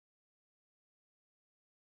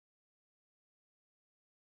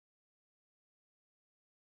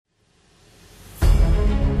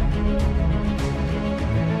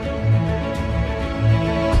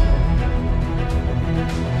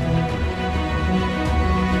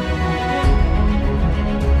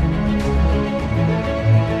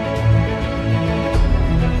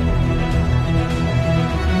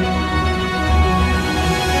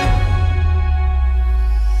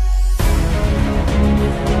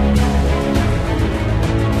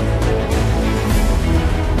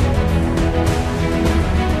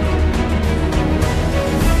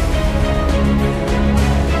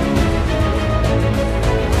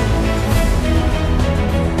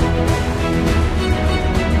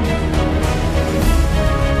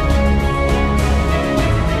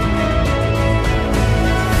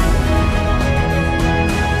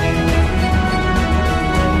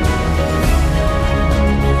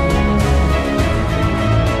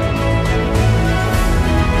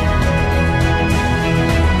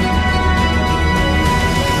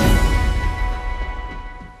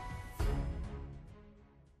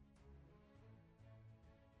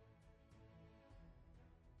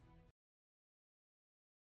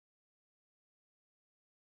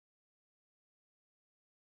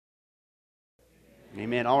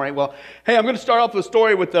Amen. All right. Well, hey, I'm going to start off with a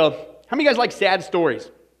story with how many of you guys like sad stories?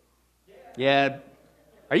 Yeah.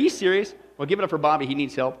 Are you serious? Well, give it up for Bobby. He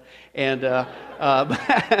needs help. And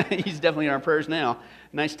he's definitely in our prayers now.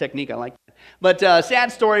 Nice technique. I like that. But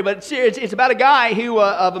sad story, but it's about a guy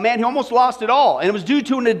of a man who almost lost it all. And it was due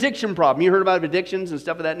to an addiction problem. You heard about addictions and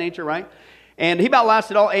stuff of that nature, right? And he about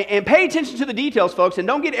lost it all. And pay attention to the details, folks. And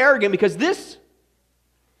don't get arrogant, because this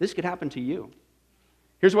could happen to you.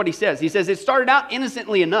 Here's what he says. He says, it started out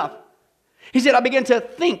innocently enough. He said, I began to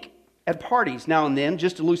think at parties now and then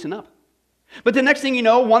just to loosen up. But the next thing you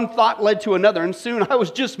know, one thought led to another, and soon I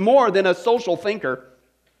was just more than a social thinker.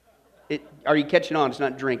 Are you catching on? It's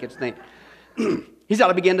not drink, it's think. He said,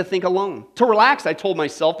 I began to think alone. To relax, I told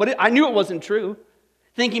myself, but I knew it wasn't true.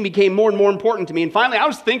 Thinking became more and more important to me, and finally I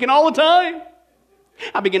was thinking all the time.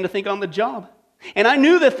 I began to think on the job. And I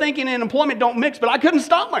knew that thinking and employment don't mix, but I couldn't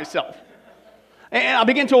stop myself. And I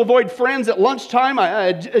began to avoid friends at lunchtime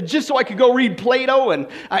just so I could go read Plato. And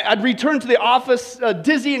I'd return to the office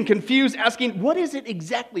dizzy and confused, asking, what is it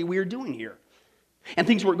exactly we're doing here? And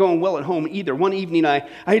things weren't going well at home either. One evening, I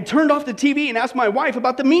had turned off the TV and asked my wife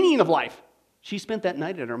about the meaning of life. She spent that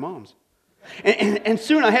night at her mom's. And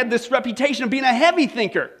soon I had this reputation of being a heavy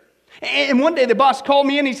thinker. And one day the boss called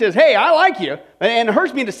me in and he says, hey, I like you. And it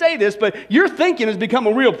hurts me to say this, but your thinking has become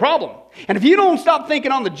a real problem. And if you don't stop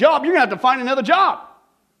thinking on the job, you're going to have to find another job.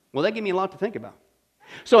 Well, that gave me a lot to think about.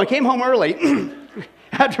 So I came home early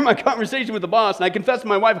after my conversation with the boss, and I confessed to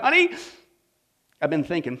my wife, honey, I've been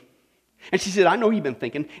thinking. And she said, I know you've been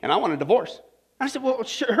thinking, and I want a divorce. And I said, well,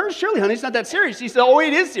 surely, honey, it's not that serious. She said, oh,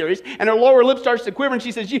 it is serious. And her lower lip starts to quiver, and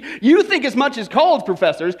she says, you think as much as college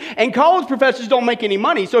professors, and college professors don't make any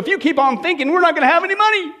money. So if you keep on thinking, we're not going to have any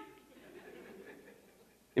money.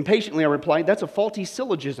 Impatiently, I replied, that's a faulty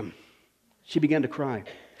syllogism. She began to cry.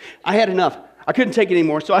 I had enough. I couldn't take it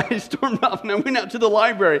anymore, so I stormed off and I went out to the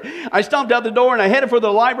library. I stomped out the door and I headed for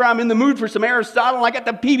the library. I'm in the mood for some Aristotle. I got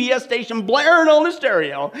the PBS station blaring on the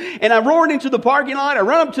stereo. And I roared into the parking lot. I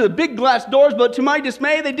ran up to the big glass doors, but to my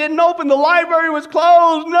dismay, they didn't open. The library was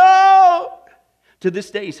closed. No! To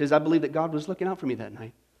this day, he says, I believe that God was looking out for me that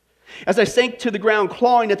night. As I sank to the ground,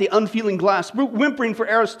 clawing at the unfeeling glass, whimpering for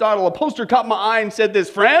Aristotle, a poster caught my eye and said this,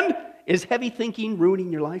 friend, is heavy thinking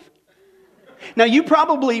ruining your life? Now, you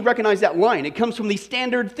probably recognize that line. It comes from the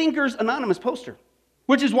Standard Thinkers Anonymous poster,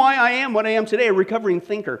 which is why I am what I am today, a recovering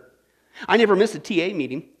thinker. I never miss a TA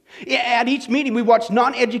meeting. At each meeting, we watch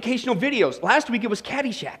non-educational videos. Last week, it was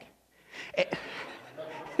Caddyshack.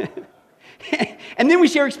 And then we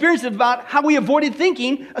share experiences about how we avoided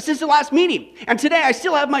thinking since the last meeting. And today, I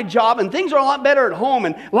still have my job, and things are a lot better at home,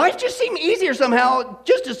 and life just seemed easier somehow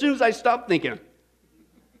just as soon as I stopped thinking.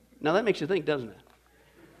 Now, that makes you think, doesn't it?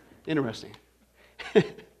 Interesting.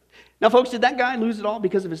 Now, folks, did that guy lose it all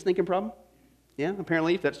because of his thinking problem? Yeah,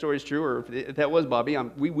 apparently, if that story is true, or if that was Bobby,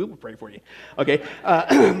 we will pray for you. Okay.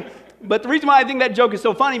 But the reason why I think that joke is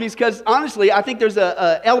so funny is because, honestly, I think there's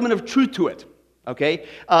an element of truth to it, okay,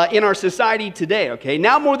 in our society today, okay?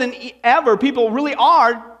 Now more than ever, people really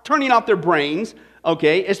are turning off their brains,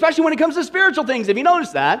 okay, especially when it comes to spiritual things. Have you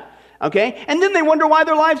noticed that? Okay? And then they wonder why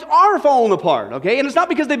their lives are falling apart, okay? And it's not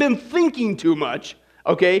because they've been thinking too much.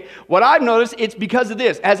 Okay, what I've noticed, it's because of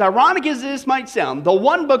this. As ironic as this might sound, the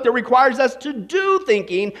one book that requires us to do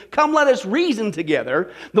thinking, come let us reason together,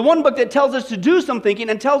 the one book that tells us to do some thinking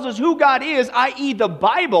and tells us who God is, i.e. the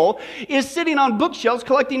Bible, is sitting on bookshelves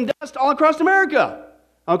collecting dust all across America.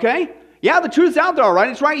 Okay? Yeah, the truth's out there, all right?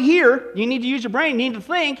 It's right here. You need to use your brain, you need to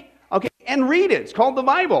think, okay, and read it. It's called the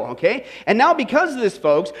Bible, okay? And now because of this,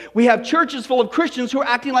 folks, we have churches full of Christians who are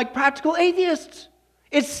acting like practical atheists.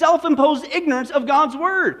 It's self-imposed ignorance of God's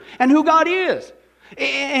word and who God is.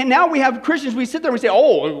 And now we have Christians, we sit there and we say,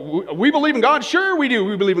 oh, we believe in God. Sure we do,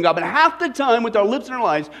 we believe in God. But half the time with our lips and our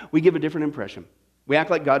lives, we give a different impression. We act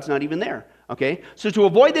like God's not even there, okay? So to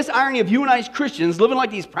avoid this irony of you and I as Christians living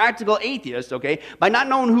like these practical atheists, okay, by not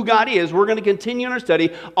knowing who God is, we're going to continue in our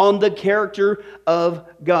study on the character of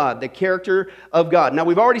God, the character of God. Now,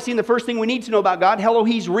 we've already seen the first thing we need to know about God. Hello,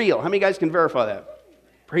 He's real. How many guys can verify that?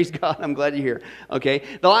 Praise God, I'm glad you're here. Okay,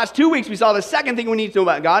 the last 2 weeks we saw the second thing we need to know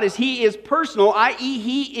about God is He is personal, i.e.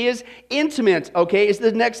 He is intimate, okay, is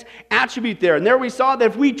the next attribute there. And there we saw that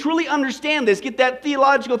if we truly understand this, get that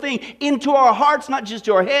theological thing into our hearts, not just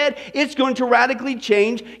to our head, it's going to radically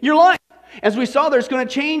change your life. As we saw there, it's going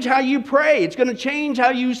to change how you pray. It's going to change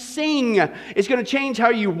how you sing. It's going to change how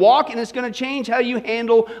you walk, and it's going to change how you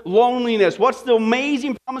handle loneliness. What's the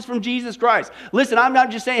amazing promise from Jesus Christ? Listen, I'm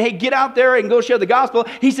not just saying, hey, get out there and go share the gospel.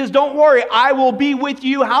 He says, don't worry, I will be with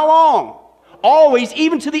you how long? Always,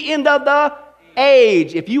 even to the end of the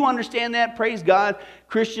age. If you understand that, praise God,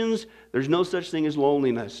 Christians, There's no such thing as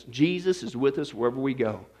loneliness. Jesus is with us wherever we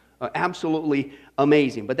go. Absolutely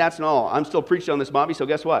amazing. But that's not all. I'm still preaching on this, Bobby, so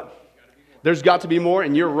guess what? There's got to be more,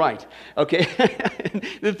 and you're right. Okay?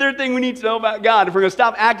 The third thing we need to know about God, if we're going to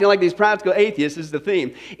stop acting like these practical atheists, is the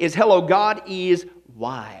theme, is hello, God is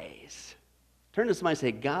wise. Turn to somebody and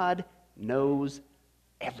say, God knows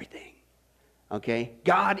everything. Okay?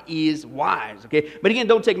 God is wise. Okay? But again,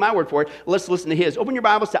 don't take my word for it. Let's listen to his. Open your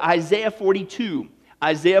Bibles to Isaiah 42.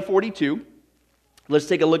 Isaiah 42. Let's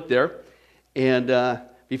take a look there. And if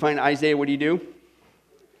you find Isaiah, what do?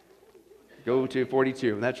 Go to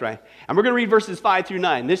 42. That's right. And we're going to read verses 5 through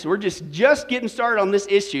 9. We're just getting started on this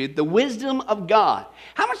issue, the wisdom of God.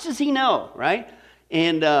 How much does he know, right?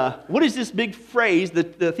 And what is this big phrase,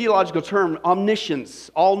 the theological term, omniscience,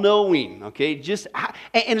 all-knowing, okay?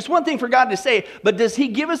 And it's one thing for God to say, but does he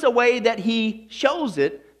give us a way that he shows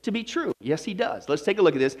it to be true? Yes, he does. Let's take a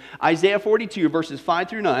look at this. Isaiah 42, verses 5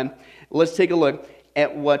 through 9. Let's take a look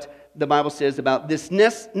at what the Bible says about this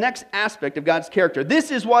next aspect of God's character. This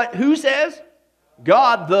is what, who says?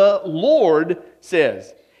 God the Lord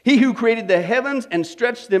says. He who created the heavens and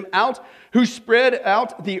stretched them out, who spread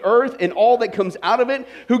out the earth and all that comes out of it,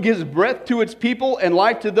 who gives breath to its people and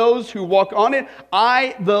life to those who walk on it.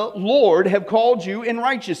 I, the Lord, have called you in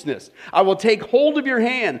righteousness. I will take hold of your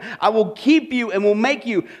hand. I will keep you and will make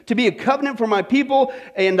you to be a covenant for my people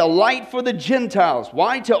and a light for the Gentiles.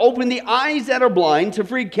 Why? To open the eyes that are blind, to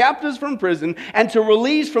free captives from prison, and to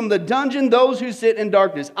release from the dungeon those who sit in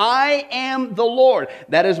darkness. I am the Lord.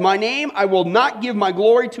 That is my name. I will not give my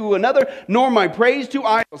glory to another, nor my praise to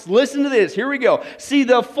idols. Listen to this. Here we go. See,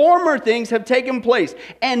 the former things have taken place,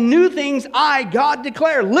 and new things I, God,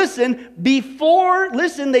 declare. Listen,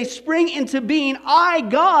 they spring into being. I,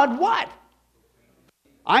 God, what?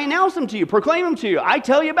 I announce them to you, proclaim them to you. I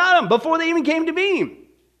tell you about them before they even came to being.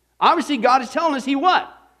 Obviously, God is telling us he what?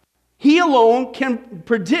 He alone can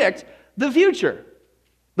predict the future.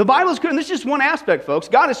 The Bible is clear, and this is just one aspect, folks.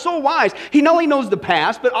 God is so wise. He not only knows the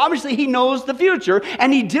past, but obviously he knows the future,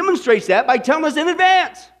 and he demonstrates that by telling us in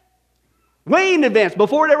advance. Way in advance,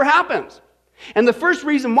 before it ever happens. And the first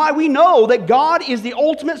reason why we know that God is the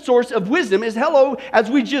ultimate source of wisdom is, as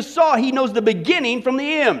we just saw, he knows the beginning from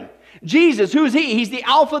the end. Jesus, who's he? He's the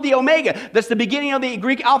Alpha, the Omega. That's the beginning of the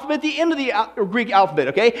Greek alphabet, the end of the Greek alphabet,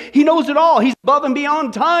 okay? He knows it all. He's above and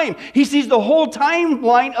beyond time. He sees the whole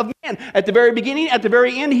timeline of man. At the very beginning, at the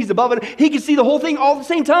very end, he's above it. He can see the whole thing all at the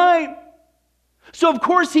same time. So of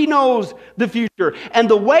course he knows the future. And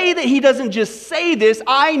the way that he doesn't just say this,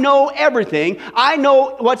 I know everything. I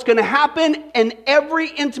know what's going to happen in every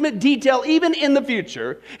intimate detail, even in the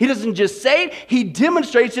future. He doesn't just say it. He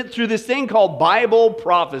demonstrates it through this thing called Bible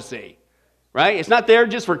prophecy. Right? It's not there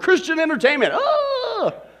just for Christian entertainment.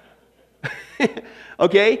 Oh!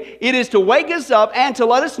 Okay? It is to wake us up and to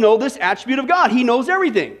let us know this attribute of God. He knows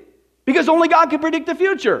everything. Because only God can predict the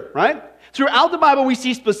future. Right? Throughout the Bible, we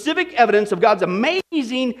see specific evidence of God's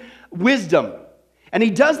amazing wisdom. And he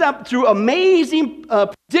does that through amazing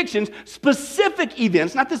predictions, specific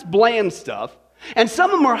events, not this bland stuff. And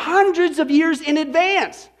some of them are hundreds of years in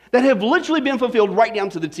advance that have literally been fulfilled right down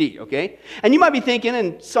to the T, okay? And you might be thinking,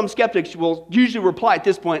 and some skeptics will usually reply at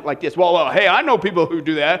this point like this, well, hey, I know people who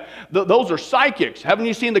do that. Those are psychics. Haven't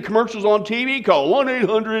you seen the commercials on TV? Call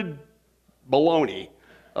 1-800-baloney,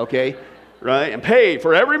 okay? Right? And pay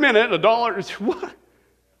for every minute $1. What?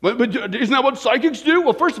 But isn't that what psychics do?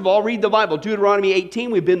 Well, first of all, read the Bible. Deuteronomy 18,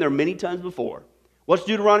 we've been there many times before. What's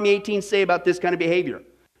Deuteronomy 18 say about this kind of behavior?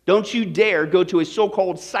 Don't you dare go to a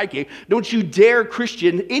so-called psychic. Don't you dare,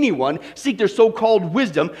 Christian, anyone, seek their so-called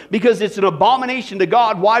wisdom because it's an abomination to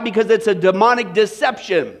God. Why? Because it's a demonic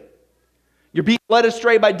deception. You're being led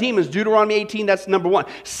astray by demons. Deuteronomy 18, that's number one.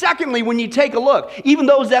 Secondly, when you take a look, even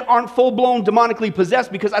those that aren't full-blown demonically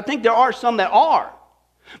possessed, because I think there are some that are.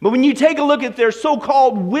 But when you take a look at their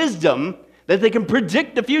so-called wisdom, that they can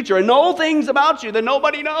predict the future and know things about you that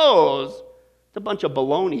nobody knows, it's a bunch of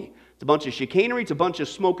baloney. It's a bunch of chicanery. It's a bunch of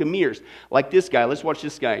smoke and mirrors. Like this guy. Let's watch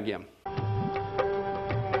this guy again.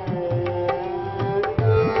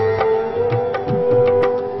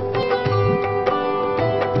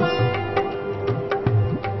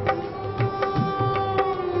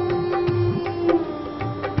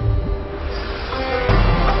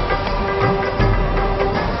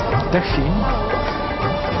 Dag Fien.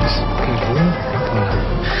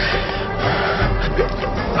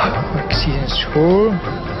 Ik zie een school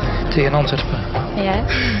tegen Antwerpen. Ja.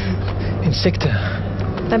 Insecten.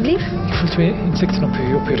 Wat blieft? Ik voel 2 insecten op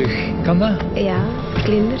je rug. Kan dat? Ja,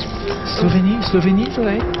 vlinders. Slovenie?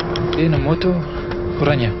 Ouais. Een moto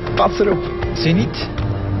oranje. Pas erop. Zenit.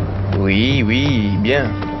 Oui,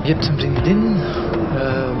 bien. Je hebt een vriendin,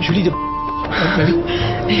 Julie de... Met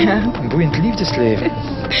wie? Ja. Een boeiend liefdesleven.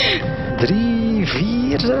 3,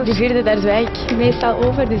 4 zelfs. Die vierde, daar zwijg ik meestal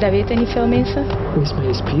over, dus dat weten niet veel mensen. Hoe is het met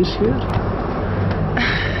je spierscheur?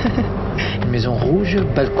 Une maison rouge,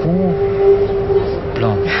 balcon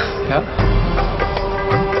blanc. Ja.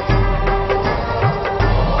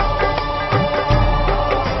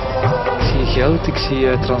 Ik zie geld, ik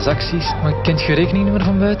zie transacties, maar kent je rekeningnummer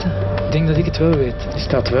van buiten? Ik denk dat ik het wel weet. Die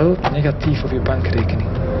staat wel negatief op je bankrekening.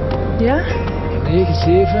 Ja?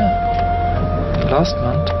 97. Last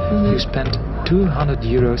month you spent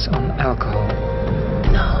 €200 on alcohol.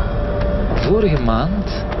 Vorige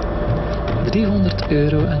maand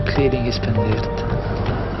 €300 aan kleding gespendeerd.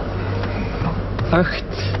 8.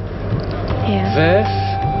 Ja. 5.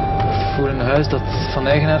 Voor een huis dat van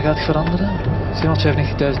eigenaar gaat veranderen.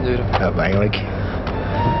 €795.000. Ja, eigenlijk.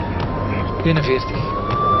 41.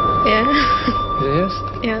 Ja. Is dat juist?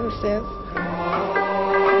 Ja, dat is juist.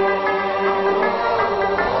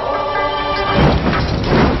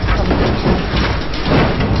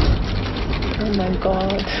 Oh my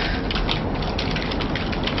god.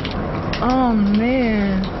 Oh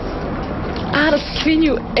nee. Ah, dat is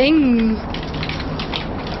niet eng.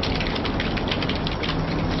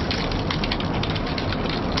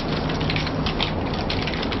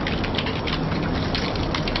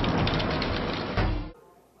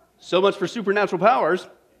 So much for supernatural powers.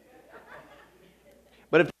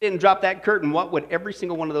 But if they didn't drop that curtain, what would every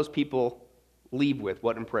single one of those people leave with?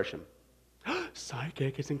 What impression?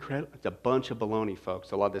 Psychic is incredible. It's a bunch of baloney,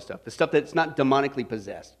 folks. A lot of this stuff. The stuff that's not demonically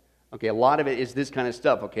possessed. Okay, a lot of it is this kind of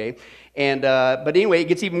stuff, okay? And but anyway, it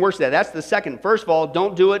gets even worse than that. That's the second. First of all,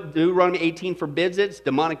 don't do it. Deuteronomy 18 forbids it. It's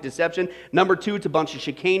demonic deception. Number 2, it's a bunch of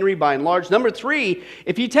chicanery by and large. Number 3,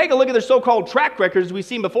 if you take a look at their so-called track records we've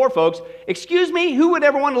seen before, folks, excuse me, who would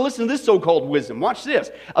ever want to listen to this so-called wisdom? Watch this.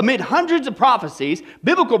 Amid hundreds of prophecies,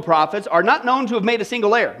 biblical prophets are not known to have made a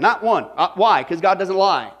single error. Not one. Why? Because God doesn't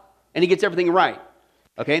lie. And he gets everything right.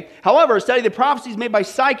 Okay? However, a study of the prophecies made by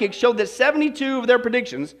psychics showed that 72 of their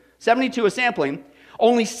predictions, 72 a sampling,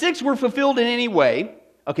 only 6 were fulfilled in any way.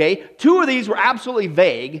 Okay? 2 of these were absolutely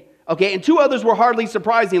vague. Okay? And 2 others were hardly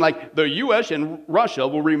surprising, like the U.S. and Russia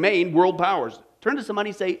will remain world powers. Turn to somebody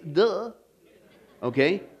and say, duh.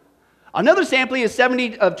 Okay? Another sampling is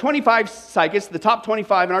 25 psychics, the top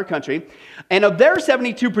 25 in our country, and of their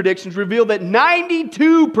 72 predictions revealed that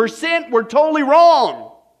 92% were totally wrong.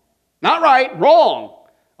 Not right, wrong.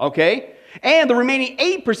 Okay? And the remaining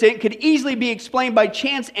 8% could easily be explained by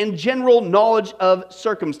chance and general knowledge of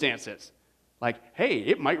circumstances. Like, hey,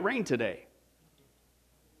 it might rain today.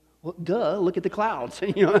 Well, duh, look at the clouds.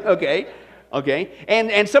 Okay? Okay?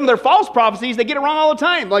 And some of their false prophecies, they get it wrong all the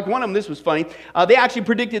time. Like one of them, this was funny. They actually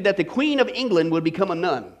predicted that the Queen of England would become a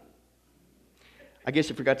nun. I guess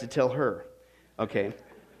you forgot to tell her. Okay?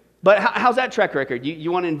 But how's that track record?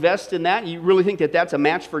 You want to invest in that? You really think that that's a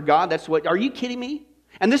match for God? That's what? Are you kidding me?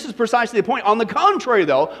 And this is precisely the point. On the contrary,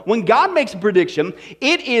 though, when God makes a prediction,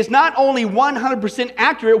 it is not only 100%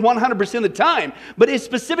 accurate 100% of the time, but it's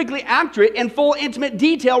specifically accurate in full, intimate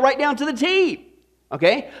detail right down to the T.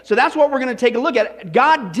 Okay? So that's what we're going to take a look at.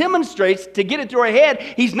 God demonstrates, to get it through our head,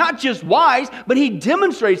 he's not just wise, but he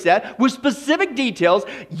demonstrates that with specific details,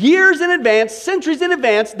 years in advance, centuries in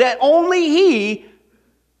advance, that only he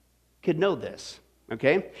could know this.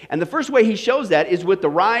 Okay? And the first way he shows that is with the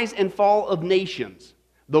rise and fall of nations.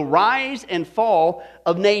 The rise and fall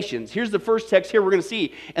of nations. Here's the first text here we're going to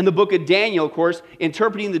see in the book of Daniel, of course,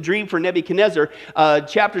 interpreting the dream for Nebuchadnezzar,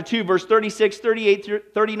 chapter 2, verse 36,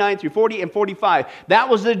 38, 39 through 40, and 45. That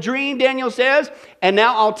was the dream, Daniel says, and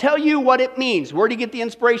now I'll tell you what it means. Where did he get the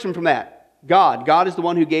inspiration from that? God. God is the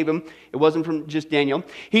one who gave him. It wasn't from just Daniel.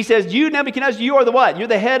 He says, you, Nebuchadnezzar, you are the what? You're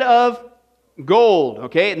the head of gold,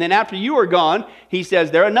 okay? And then after you are gone, he says,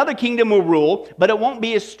 there another kingdom will rule, but it won't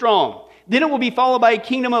be as strong. Then it will be followed by a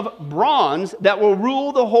kingdom of bronze that will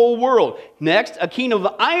rule the whole world. Next, a kingdom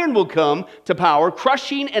of iron will come to power,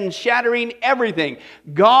 crushing and shattering everything.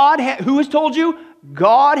 God, who has told you?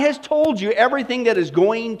 God has told you everything that is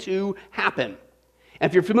going to happen. And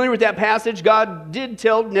if you're familiar with that passage, God did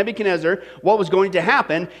tell Nebuchadnezzar what was going to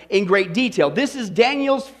happen in great detail. This is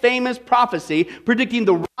Daniel's famous prophecy predicting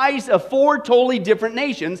the rise of 4 totally different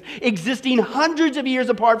nations existing hundreds of years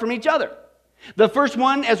apart from each other. The first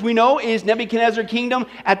one, as we know, is Nebuchadnezzar's kingdom,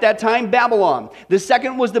 at that time, Babylon. The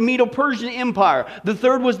second was the Medo-Persian Empire. The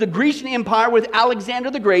third was the Grecian Empire with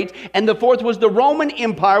Alexander the Great. And the fourth was the Roman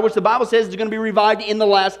Empire, which the Bible says is going to be revived in the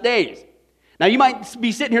last days. Now, you might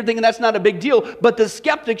be sitting here thinking that's not a big deal, but the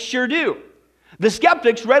skeptics sure do. The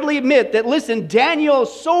skeptics readily admit that, listen, Daniel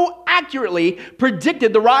so accurately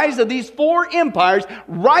predicted the rise of these four empires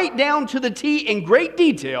right down to the T in great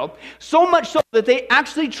detail, so much so that they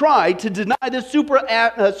actually tried to deny the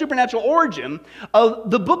supernatural origin of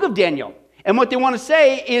the book of Daniel. And what they want to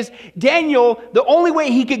say is Daniel, the only way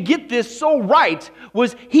he could get this so right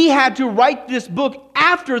was he had to write this book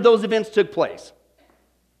after those events took place.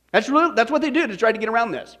 That's what they do to try to get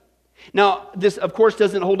around this. Now, this, of course,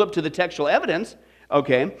 doesn't hold up to the textual evidence,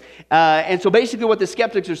 okay? And so basically what the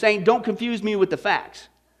skeptics are saying, don't confuse me with the facts,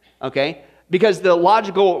 okay? Because the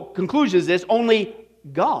logical conclusion is this, only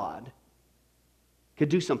God could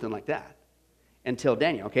do something like that until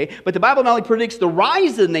Daniel, okay? But the Bible not only predicts the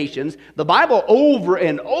rise of the nations, the Bible over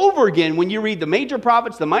and over again, when you read the major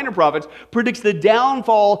prophets, the minor prophets, predicts the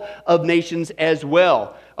downfall of nations as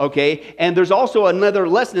well, okay? And there's also another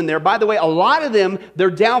lesson in there. By the way, a lot of them, their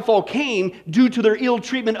downfall came due to their ill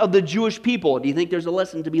treatment of the Jewish people. Do you think there's a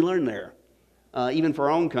lesson to be learned there? Even for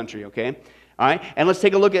our own country, okay? All right, and let's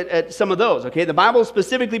take a look at some of those, okay? The Bible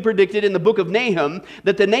specifically predicted in the book of Nahum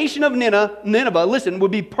that the nation of Nineveh, listen,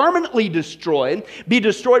 would be permanently destroyed, be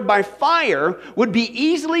destroyed by fire, would be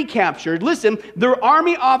easily captured. Listen, their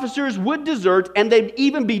army officers would desert, and they'd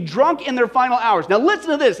even be drunk in their final hours. Now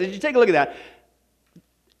listen to this, as you take a look at that.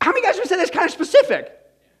 How many guys would say that's kind of specific,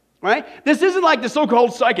 right? This isn't like the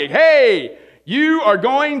so-called psychic. Hey, you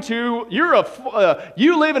live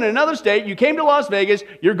in another state, you came to Las Vegas,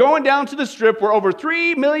 you're going down to the Strip where over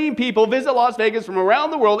 3 million people visit Las Vegas from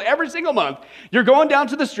around the world every single month. You're going down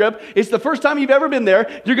to the Strip, it's the first time you've ever been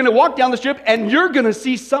there, you're going to walk down the Strip and you're going to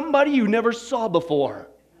see somebody you never saw before.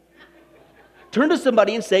 Turn to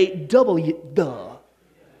somebody and say, duh.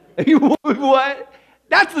 What?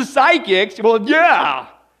 That's the psychics. Well, yeah.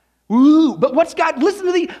 Ooh, but what's God, listen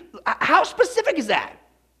to how specific is that?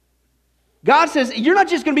 God says, you're not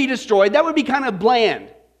just going to be destroyed. That would be kind of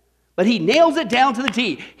bland. But he nails it down to the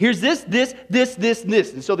T. Here's this.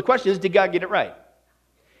 And so the question is, did God get it right?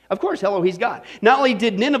 Of course, hello, he's God. Not only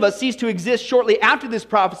did Nineveh cease to exist shortly after this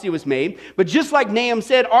prophecy was made, but just like Nahum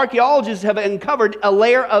said, archaeologists have uncovered a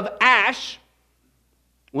layer of ash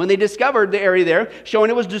when they discovered the area there, showing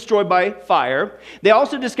it was destroyed by fire. They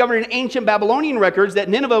also discovered in ancient Babylonian records that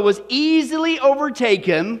Nineveh was easily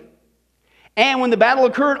overtaken. And when the battle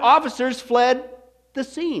occurred, officers fled the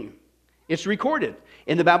scene. It's recorded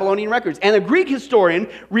in the Babylonian records. And the Greek historian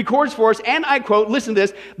records for us, and I quote, listen to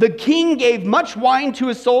this, the king gave much wine to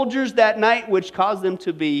his soldiers that night, which caused them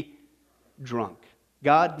to be drunk.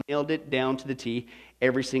 God nailed it down to the T,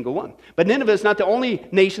 every single one. But Nineveh is not the only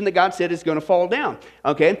nation that God said is going to fall down.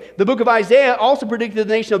 Okay? The book of Isaiah also predicted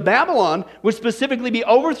the nation of Babylon would specifically be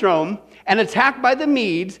overthrown and attacked by the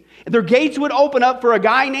Medes. Their gates would open up for a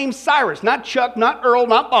guy named Cyrus, not Chuck, not Earl,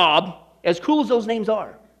 not Bob, as cool as those names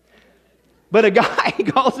are. But a guy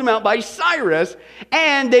calls them out by Cyrus,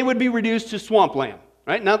 and they would be reduced to swampland.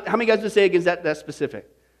 Right? Now, how many guys would say against that specific?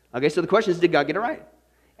 Okay, so the question is, did God get it right?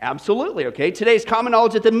 Absolutely, okay? Today it's common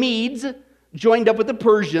knowledge that the Medes joined up with the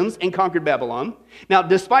Persians and conquered Babylon. Now,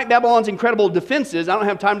 despite Babylon's incredible defenses, I don't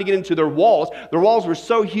have time to get into their walls. Their walls were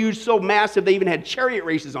so huge, so massive, they even had chariot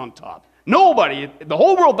races on top. Nobody, the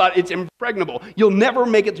whole world thought it's impregnable. You'll never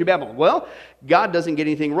make it through Babylon. Well, God doesn't get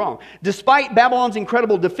anything wrong. Despite Babylon's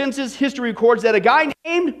incredible defenses, history records that a guy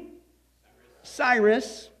named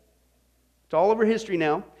Cyrus, it's all over history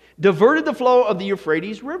now, diverted the flow of the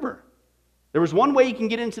Euphrates River. There was one way you can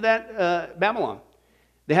get into that Babylon.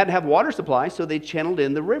 They had to have water supply, so they channeled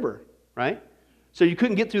in the river, right? So you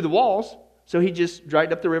couldn't get through the walls, so he just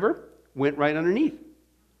dried up the river, went right underneath.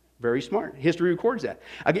 Very smart. History records that.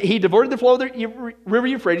 He diverted the flow of the river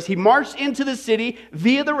Euphrates. He marched into the city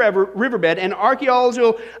via the riverbed, and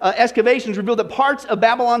archaeological excavations reveal that parts of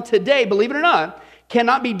Babylon today, believe it or not,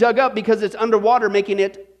 cannot be dug up because it's underwater, making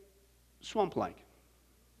it swamp-like.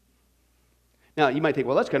 Now, you might think,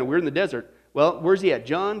 well, that's kind of weird in the desert. Well, where's he at?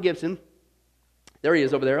 John Gibson. There he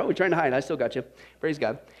is over there. Oh, we're trying to hide. I still got you. Praise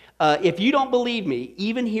God. If you don't believe me,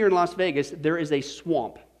 even here in Las Vegas, there is a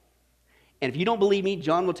swamp. And if you don't believe me,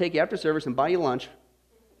 John will take you after service and buy you lunch.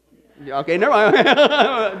 Okay, never mind.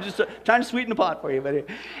 I'm just trying to sweeten the pot for you, buddy.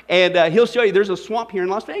 And he'll show you there's a swamp here in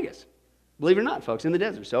Las Vegas. Believe it or not, folks, in the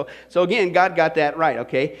desert. So again, God got that right,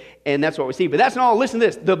 okay? And that's what we see. But that's not all. Listen to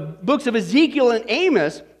this. The books of Ezekiel and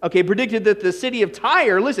Amos, okay, predicted that the city of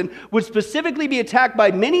Tyre, listen, would specifically be attacked by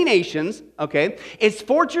many nations, okay? Its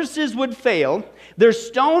fortresses would fail. Their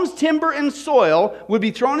stones, timber, and soil would be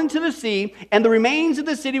thrown into the sea, and the remains of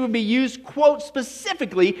the city would be used, quote,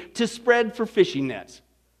 specifically to spread for fishing nets.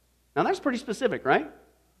 Now, that's pretty specific, right?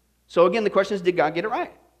 So again, the question is, did God get it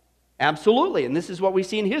right? Absolutely, and this is what we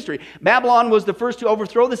see in history. Babylon was the first to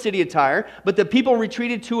overthrow the city of Tyre, but the people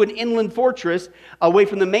retreated to an inland fortress away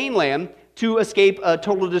from the mainland to escape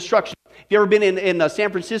total destruction. If you ever been in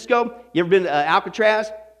San Francisco, you ever been to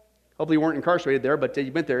Alcatraz? Hopefully you weren't incarcerated there, but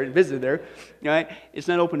you've been there and visited there. Right? It's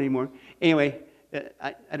not open anymore. Anyway,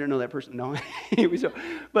 I don't know that person. No.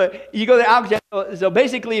 But you go to Alcatraz. So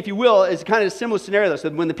basically, if you will, it's kind of a similar scenario. So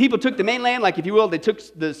when the people took the mainland, like if you will, they took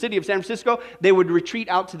the city of San Francisco, they would retreat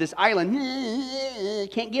out to this island.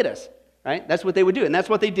 Can't get us. Right? That's what they would do. And that's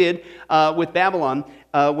what they did with Babylon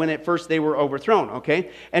when at first they were overthrown.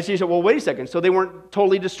 Okay? And so you said, well, wait a second. So they weren't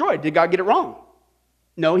totally destroyed. Did God get it wrong?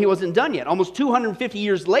 No, he wasn't done yet. Almost 250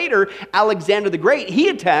 years later, Alexander the Great, he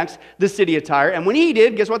attacks the city of Tyre. And when he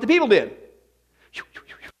did, guess what the people did?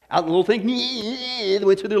 Out the little thing, they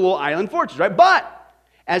went to their little island fortress, right? But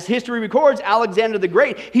as history records, Alexander the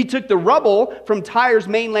Great, he took the rubble from Tyre's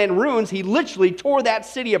mainland ruins. He literally tore that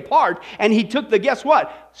city apart, and he took the, guess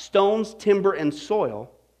what? Stones, timber, and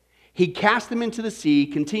soil. He cast them into the sea,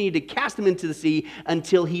 continued to cast them into the sea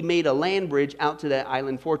until he made a land bridge out to that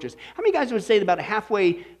island fortress. How many guys would say that about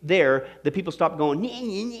halfway there, the people stopped going,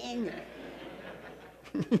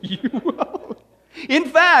 In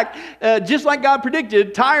fact, just like God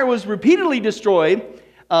predicted, Tyre was repeatedly destroyed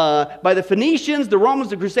by the Phoenicians, the Romans,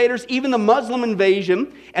 the Crusaders, even the Muslim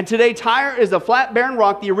invasion. And today, Tyre is a flat, barren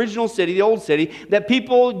rock, the original city, the old city, that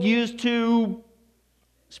people used to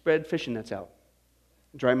spread fishing nets out.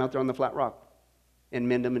 Dry them out there on the flat rock and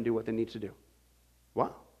mend them and do what they need to do.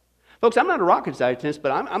 Wow. Folks, I'm not a rocket scientist,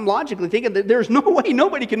 but I'm logically thinking that there's no way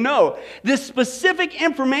nobody can know this specific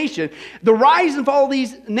information, the rise and fall of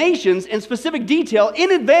these nations in specific detail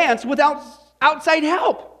in advance without outside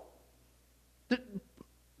help.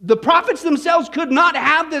 The prophets themselves could not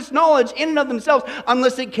have this knowledge in and of themselves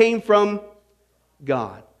unless it came from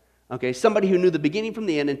God. Okay, somebody who knew the beginning from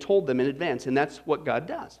the end and told them in advance, and that's what God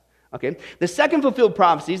does. Okay. The second fulfilled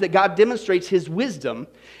prophecies that God demonstrates his wisdom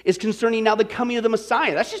is concerning now the coming of the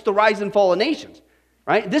Messiah. That's just the rise and fall of nations,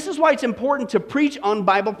 right? This is why it's important to preach on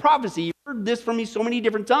Bible prophecy. You've heard this from me so many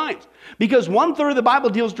different times because 1/3 of the Bible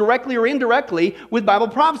deals directly or indirectly with Bible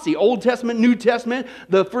prophecy. Old Testament, New Testament,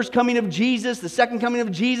 the first coming of Jesus, the second coming of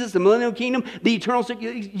Jesus, the millennial kingdom, the eternal.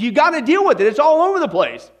 You got to deal with it. It's all over the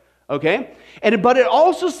place. Okay. But it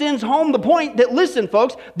also sends home the point that, listen,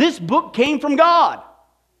 folks, this book came from God.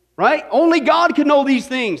 Right? Only God can know these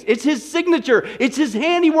things. It's his signature. It's his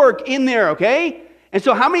handiwork in there, okay? And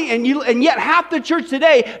so how many, and yet half the church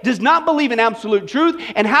today does not believe in absolute truth,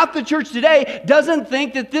 and half the church today doesn't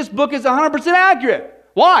think that this book is 100% accurate.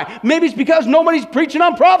 Why? Maybe it's because nobody's preaching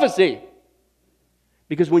on prophecy.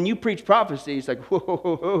 Because when you preach prophecy, it's like, whoa, whoa,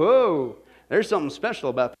 whoa, whoa, there's something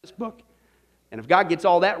special about this book. And if God gets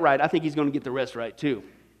all that right, I think he's going to get the rest right too.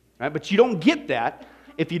 Right? But you don't get that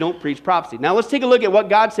if you don't preach prophecy. Now let's take a look at what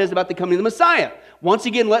God says about the coming of the Messiah. Once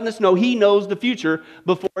again, letting us know he knows the future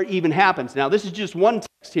before it even happens. Now this is just one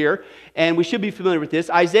text here, and we should be familiar with this.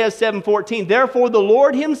 Isaiah 7:14. Therefore the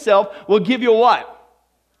Lord himself will give you a what?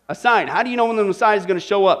 A sign. How do you know when the Messiah is going to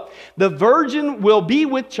show up? The virgin will be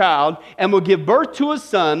with child and will give birth to a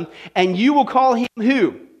son, and you will call him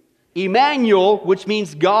who? Emmanuel, which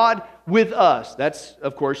means God with us. That's,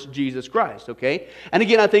 of course, Jesus Christ, okay? And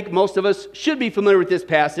again, I think most of us should be familiar with this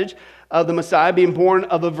passage of the Messiah being born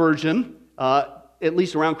of a virgin, at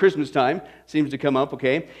least around Christmas time, seems to come up,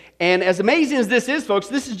 okay? And as amazing as this is, folks,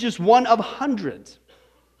 this is just one of hundreds.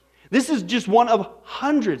 This is just one of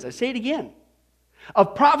hundreds, I say it again,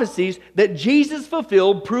 of prophecies that Jesus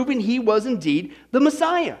fulfilled, proving he was indeed the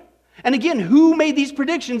Messiah. And again, who made these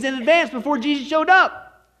predictions in advance before Jesus showed up?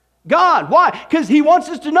 God. Why? Because he wants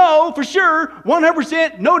us to know for sure,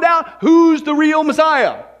 100%, no doubt, who's the real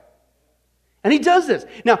Messiah. And he does this.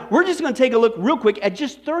 Now, we're just going to take a look real quick at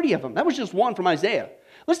just 30 of them. That was just one from Isaiah.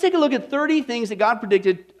 Let's take a look at 30 things that God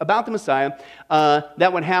predicted about the Messiah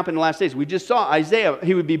that would happen in the last days. We just saw Isaiah.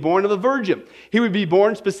 He would be born of a virgin. He would be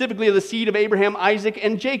born specifically of the seed of Abraham, Isaac,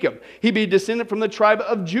 and Jacob. He'd be descendant from the tribe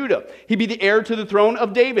of Judah. He'd be the heir to the throne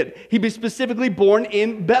of David. He'd be specifically born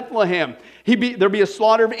in Bethlehem. There'd be a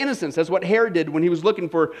slaughter of innocents. That's what Herod did when he was looking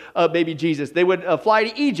for baby Jesus. They would fly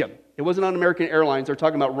to Egypt. It wasn't on American Airlines. They're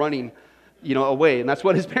talking about running away. And that's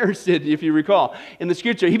what his parents did, if you recall. In the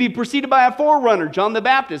scripture, he'd be preceded by a forerunner, John the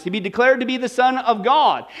Baptist. He'd be declared to be the Son of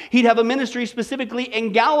God. He'd have a ministry specifically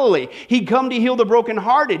in Galilee. He'd come to heal the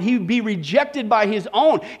brokenhearted. He'd be rejected by his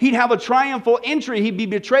own. He'd have a triumphal entry. He'd be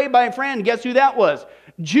betrayed by a friend. Guess who that was?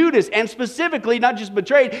 Judas. And specifically, not just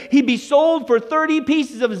betrayed, he'd be sold for 30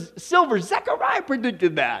 pieces of silver. Zechariah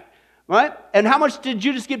predicted that, right? And how much did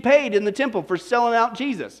Judas get paid in the temple for selling out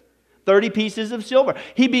Jesus? 30 pieces of silver.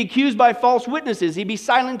 He'd be accused by false witnesses. He'd be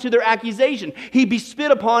silent to their accusation. He'd be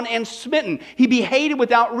spit upon and smitten. He'd be hated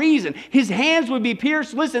without reason. His hands would be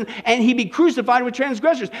pierced, listen, and he'd be crucified with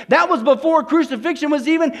transgressors. That was before crucifixion was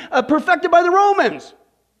even perfected by the Romans.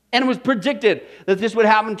 And it was predicted that this would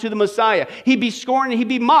happen to the Messiah. He'd be scorned, he'd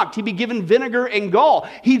be mocked, he'd be given vinegar and gall.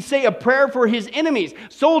 He'd say a prayer for his enemies.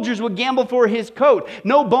 Soldiers would gamble for his coat.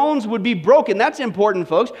 No bones would be broken. That's important,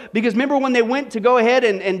 folks, because remember when they went to go ahead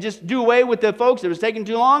and just do away with the folks that was taking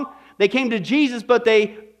too long? They came to Jesus, but they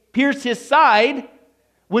pierced his side,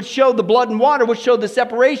 which showed the blood and water, which showed the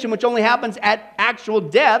separation, which only happens at actual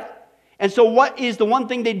death. And so what is the one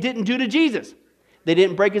thing they didn't do to Jesus? They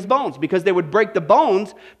didn't break his bones, because they would break the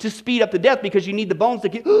bones to speed up the death, because you need the bones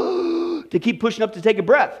to keep pushing up to take a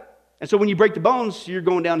breath. And so when you break the bones, you're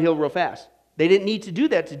going downhill real fast. They didn't need to do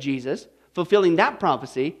that to Jesus, fulfilling that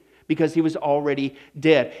prophecy, because he was already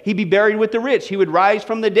dead. He'd be buried with the rich. He would rise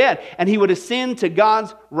from the dead, and he would ascend to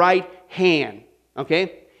God's right hand.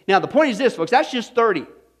 Okay? Now, the point is this, folks. That's just 30.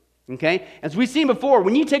 Okay? As we've seen before,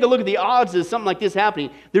 when you take a look at the odds of something like this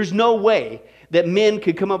happening, there's no way that men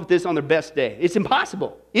could come up with this on their best day. It's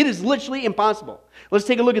impossible. It is literally impossible. Let's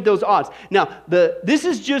take a look at those odds. Now, this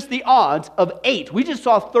is just the odds of 8. We just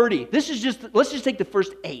saw 30. Let's just take the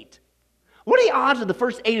first 8. What are the odds of the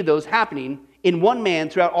first 8 of those happening in one man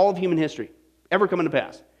throughout all of human history, ever coming to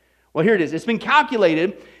pass? Well, here it is. It's been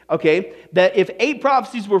calculated, okay, that if 8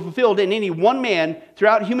 prophecies were fulfilled in any one man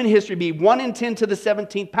throughout human history, be 1 in 10 to the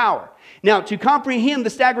 17th power. Now, to comprehend the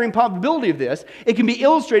staggering probability of this, it can be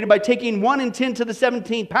illustrated by taking 1 in 10 to the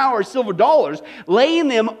 17th power silver dollars, laying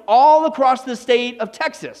them all across the state of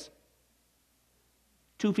Texas,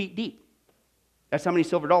 2 feet deep. That's how many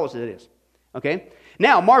silver dollars it is. Okay?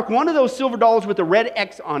 Now, mark one of those silver dollars with a red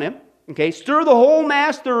X on it. Okay? Stir the whole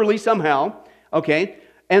mass thoroughly somehow. Okay?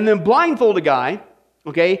 And then blindfold a guy,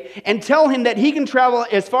 okay, and tell him that he can travel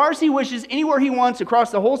as far as he wishes, anywhere he wants across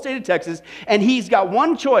the whole state of Texas, and he's got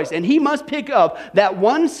one choice, and he must pick up that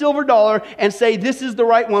one silver dollar and say, this is the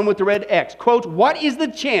right one with the red X. Quote, what is the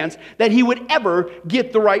chance that he would ever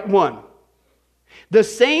get the right one? The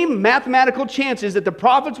same mathematical chances that the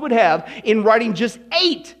prophets would have in writing just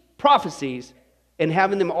 8 prophecies and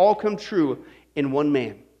having them all come true in one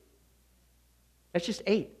man. That's just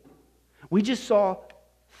 8. We just saw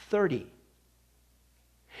 30.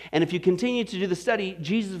 And if you continue to do the study,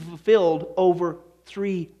 Jesus fulfilled over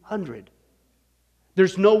 300.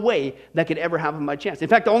 There's no way that could ever happen by chance. In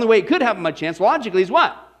fact, the only way it could happen by chance, logically, is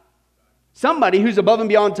what? Somebody who's above and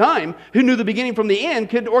beyond time, who knew the beginning from the end,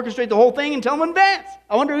 could orchestrate the whole thing and tell them in advance.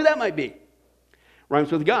 I wonder who that might be.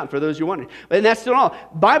 Rhymes with God, for those who are wondering. And that's still all.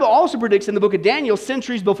 The Bible also predicts in the book of Daniel,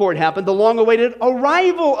 centuries before it happened, the long-awaited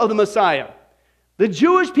arrival of the Messiah. The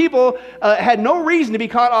Jewish people had no reason to be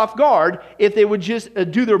caught off guard if they would just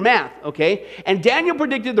do their math, okay? And Daniel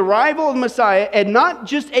predicted the arrival of the Messiah, and not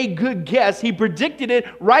just a good guess, he predicted it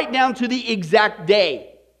right down to the exact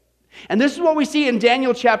day. And this is what we see in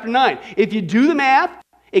Daniel chapter 9. If you do the math,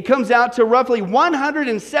 it comes out to roughly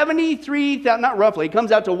 173,000, not roughly, it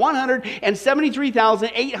comes out to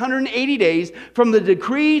 173,880 days from the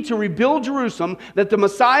decree to rebuild Jerusalem, that the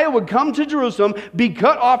Messiah would come to Jerusalem, be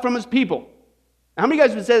cut off from his people. How many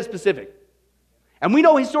guys would say it's specific? And we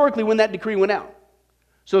know historically when that decree went out.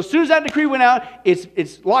 So as soon as that decree went out,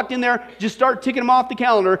 it's locked in there. Just start ticking them off the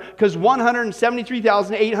calendar, because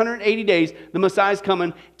 173,880 days, the Messiah's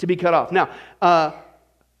coming to be cut off. Now,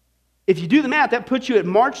 if you do the math, that puts you at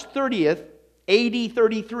March 30th, AD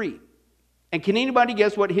 33. And can anybody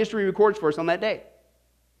guess what history records for us on that day?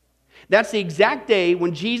 That's the exact day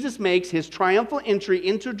when Jesus makes his triumphal entry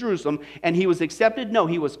into Jerusalem, and he was accepted. No,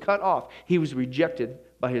 he was cut off. He was rejected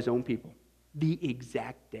by his own people. The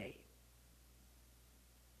exact day.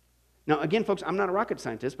 Now, again, folks, I'm not a rocket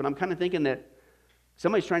scientist, but I'm kind of thinking that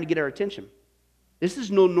somebody's trying to get our attention. This is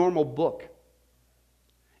no normal book.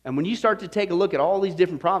 And when you start to take a look at all these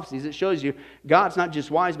different prophecies, it shows you God's not just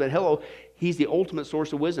wise, but hello, he's the ultimate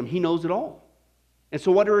source of wisdom. He knows it all. And so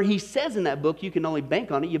whatever he says in that book, you can only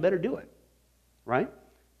bank on it. You better do it. Right?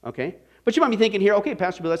 Okay? But you might be thinking here, okay,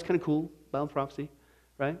 Pastor Bill, that's kind of cool, Bible prophecy.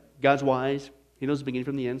 Right? God's wise. He knows the beginning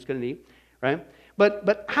from the end. It's kind of neat. Right?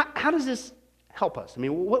 But how does this help us? I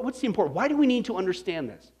mean, what's the important? Why do we need to understand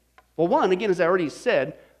this? Well, one, again, as I already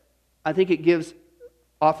said, I think it gives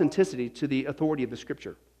authenticity to the authority of the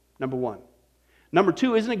Scripture. Number one. Number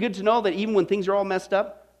two, isn't it good to know that even when things are all messed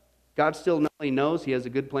up, God still not only knows, he has a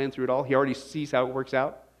good plan through it all. He already sees how it works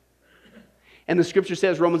out. And the Scripture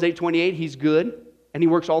says, Romans 8:28, he's good, and he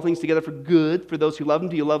works all things together for good for those who love him.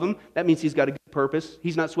 Do you love him? That means he's got a good purpose.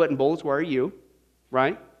 He's not sweating bullets. Why are you?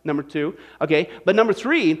 Right? Number two. Okay. But number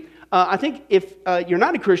three, I think if you're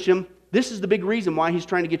not a Christian, this is the big reason why he's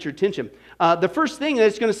trying to get your attention. The first thing that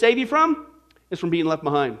it's going to save you from is from being left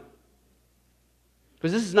behind.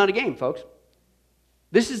 Because this is not a game, folks.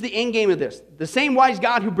 This is the end game of this. The same wise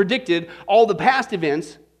God who predicted all the past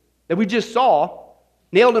events that we just saw,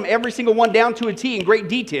 nailed them every single one down to a T in great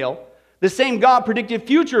detail. The same God predicted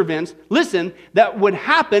future events, listen, that would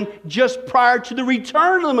happen just prior to the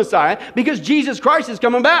return of the Messiah, because Jesus Christ is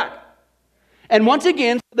coming back. And once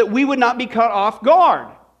again, so that we would not be caught off guard.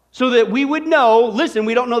 So that we would know, listen,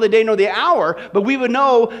 we don't know the day nor the hour, but we would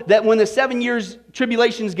know that when the 7 years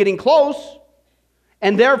tribulation is getting close,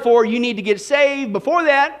 and therefore you need to get saved before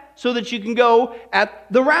that so that you can go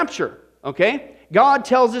at the rapture, okay? God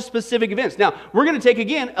tells us specific events. Now, we're going to take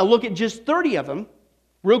again a look at just 30 of them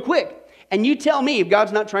real quick. And you tell me if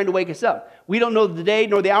God's not trying to wake us up. We don't know the day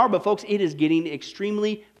nor the hour, but folks, it is getting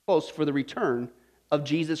extremely close for the return of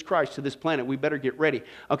Jesus Christ to this planet. We better get ready.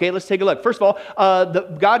 Okay, let's take a look. First of all,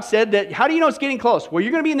 God said that, how do you know it's getting close? Well,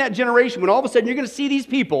 you're going to be in that generation when all of a sudden you're going to see these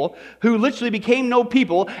people who literally became no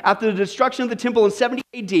people after the destruction of the temple in 70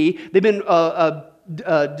 AD. They've been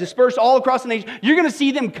dispersed all across the nation. You're going to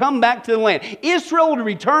see them come back to the land. Israel would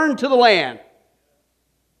return to the land.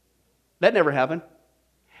 That never happened.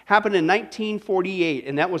 Happened in 1948,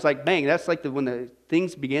 and that was like, bang, that's like when the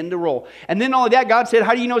things began to roll. And then all of that, God said,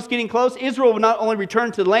 how do you know it's getting close? Israel will not only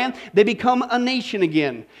return to the land, they become a nation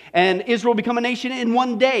again. And Israel will become a nation in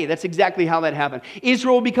one day. That's exactly how that happened.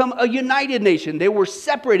 Israel will become a united nation. They were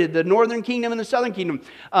separated, the northern kingdom and the southern kingdom,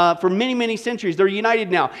 for many, many centuries. They're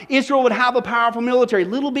united now. Israel would have a powerful military.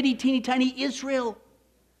 Little bitty, teeny tiny Israel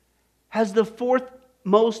has the fourth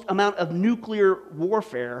most amount of nuclear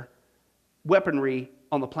warfare weaponry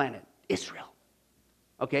on the planet. Israel.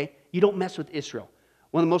 Okay? You don't mess with Israel.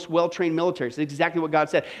 One of the most well-trained militaries. That's exactly what God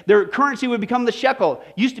said. Their currency would become the shekel.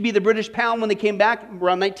 Used to be the British pound when they came back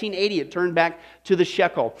around 1980. It turned back to the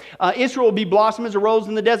shekel. Israel will be blossom as a rose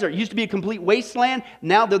in the desert. It used to be a complete wasteland.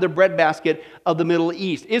 Now they're the breadbasket of the Middle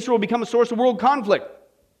East. Israel will become a source of world conflict.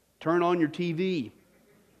 Turn on your TV.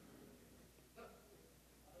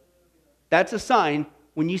 That's a sign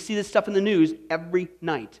when you see this stuff in the news every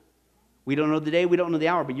night. We don't know the day, we don't know the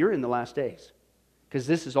hour, but you're in the last days. Because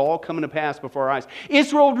this is all coming to pass before our eyes.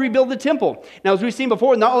 Israel would rebuild the temple. Now, as we've seen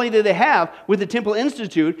before, not only do they have, with the Temple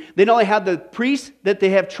Institute, they not only have the priests that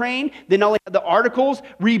they have trained, they not only have the articles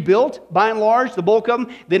rebuilt, by and large, the bulk of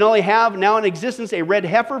them, they not only have now in existence a red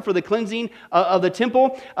heifer for the cleansing of the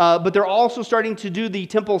temple, but they're also starting to do the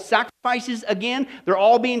temple sacrifices again. They're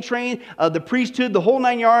all being trained, the priesthood, the whole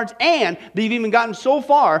 9 yards, and they've even gotten so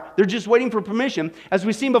far, they're just waiting for permission. As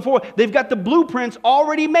we've seen before, they've got the blueprints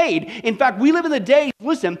already made. In fact, we live in the day,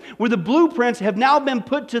 listen, where the blueprints have now been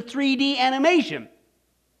put to 3D animation.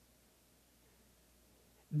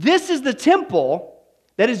 This is the temple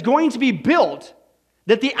that is going to be built,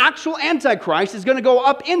 that the actual Antichrist is going to go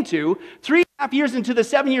up into 3.5 years into the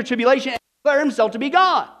 7-year tribulation and declare himself to be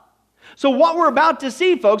God. So what we're about to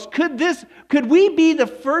see, folks, could we be the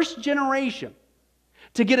first generation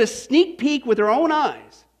to get a sneak peek with our own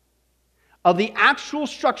eyes of the actual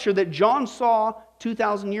structure that John saw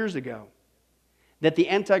 2,000 years ago, that the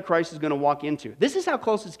Antichrist is going to walk into? This is how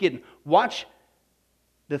close it's getting. Watch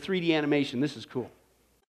the 3D animation. This is cool.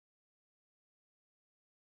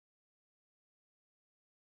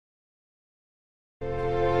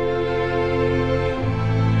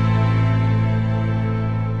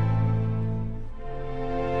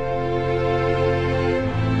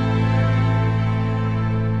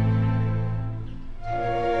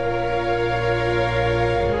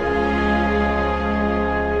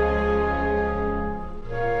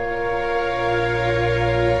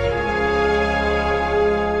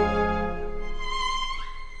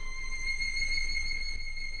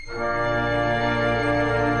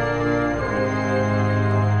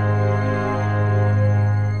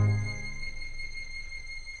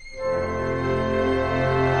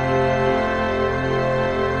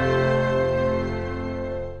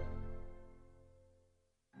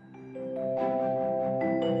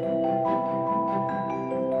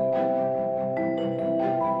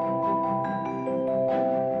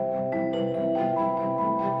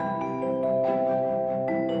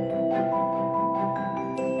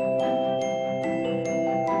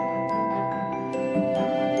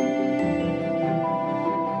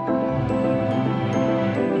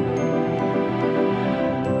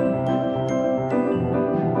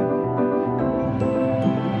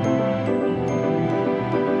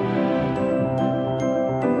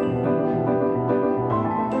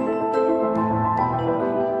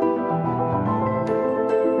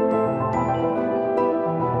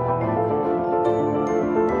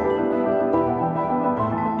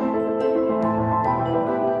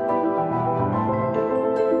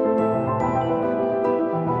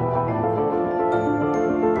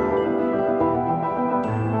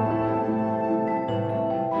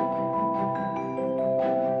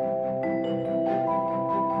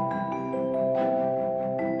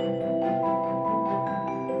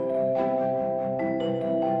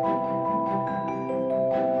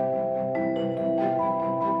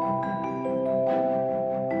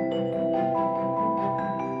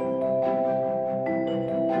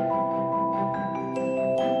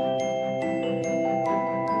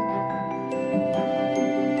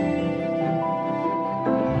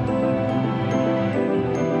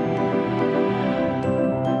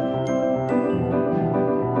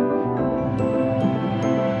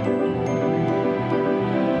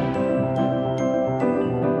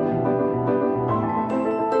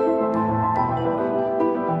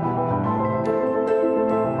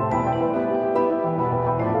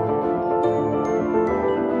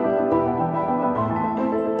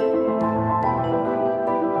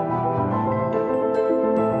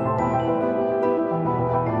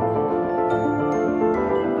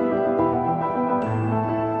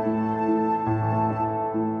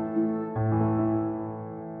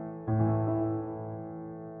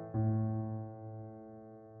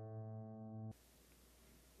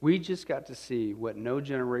 We just got to see what no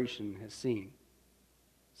generation has seen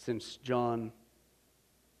since John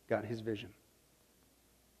got his vision.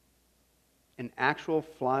 An actual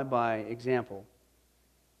flyby example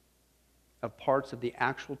of parts of the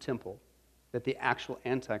actual temple that the actual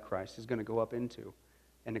Antichrist is going to go up into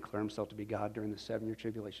and declare himself to be God during the 7-year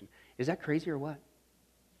tribulation. Is that crazy or what?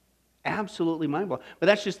 Absolutely mind-blowing. But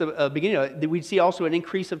that's just the beginning. We'd see also an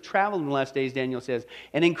increase of travel in the last days, Daniel says.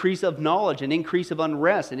 An increase of knowledge, an increase of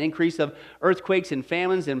unrest, an increase of earthquakes and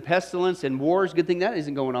famines and pestilence and wars. Good thing that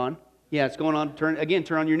isn't going on. Yeah, it's going on. Turn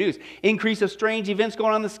on your news. Increase of strange events going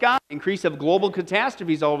on in the sky. Increase of global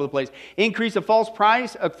catastrophes all over the place. Increase of false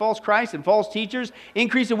Christ and false teachers.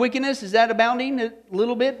 Increase of wickedness. Is that abounding a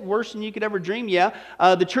little bit? Worse than you could ever dream? Yeah.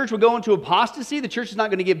 The church will go into apostasy. The church is not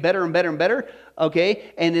going to get better and better and better.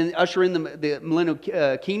 Okay. And then usher in the millennial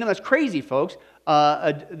kingdom. That's crazy, folks.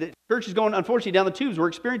 The church is going, unfortunately, down the tubes. We're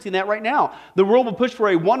experiencing that right now. The world will push for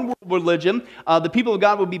a one-world religion. The people of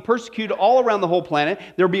God will be persecuted all around the whole planet.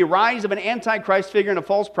 There will be a rise of an antichrist figure and a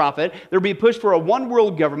false prophet. There will be a push for a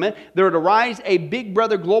one-world government. There will arise a big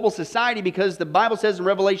brother global society because the Bible says in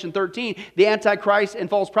Revelation 13, the antichrist and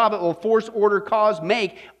false prophet will force, order, cause,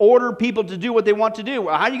 order people to do what they want to do.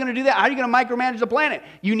 Well, how are you going to do that? How are you going to micromanage the planet?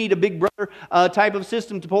 You need a big brother type of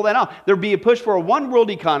system to pull that off. There will be a push for a one-world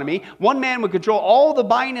economy. One man would control all the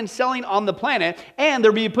buying and selling on the planet, and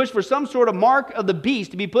there'll be a push for some sort of mark of the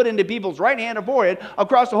beast to be put into people's right hand or forehead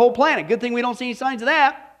across the whole planet. Good thing we don't see any signs of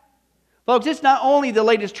that. Folks, it's not only the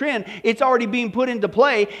latest trend, it's already being put into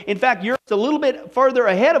play. In fact, Europe's a little bit further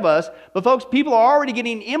ahead of us, but folks, people are already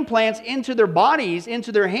getting implants into their bodies,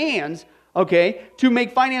 into their hands, okay, to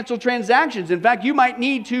make financial transactions. In fact, you might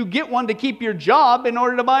need to get one to keep your job in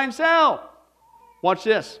order to buy and sell. Watch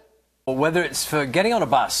this. Whether it's for getting on a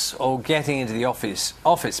bus or getting into the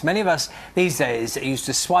office, many of us these days are used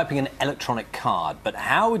to swiping an electronic card. But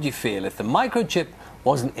how would you feel if the microchip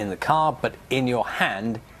wasn't in the card but in your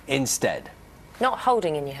hand instead? Not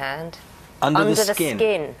holding in your hand. Under the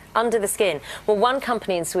skin. Under the skin. Well, one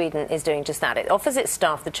company in Sweden is doing just that. It offers its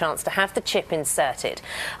staff the chance to have the chip inserted.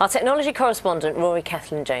 Our technology correspondent, Rory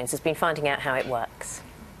Kethlin-Jones, has been finding out how it works.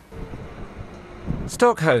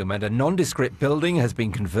 Stockholm and a nondescript building has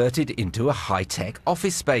been converted into a high-tech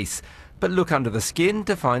office space. But look under the skin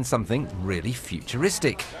to find something really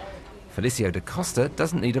futuristic. Felicio da Costa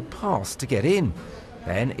doesn't need a pass to get in.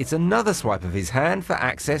 Then it's another swipe of his hand for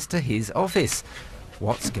access to his office.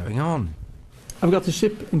 What's going on? I've got a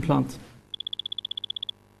chip implant.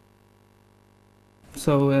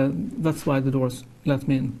 So that's why the doors let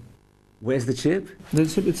me in. Where's the chip? The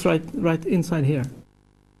chip is right inside here.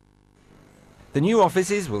 The new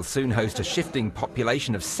offices will soon host a shifting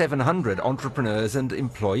population of 700 entrepreneurs and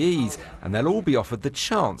employees, and they'll all be offered the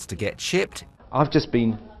chance to get chipped. I've just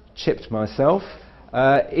been chipped myself.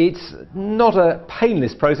 It's not a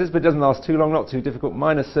painless process, but it doesn't last too long, not too difficult.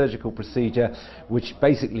 Minor surgical procedure, which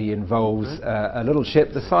basically involves a little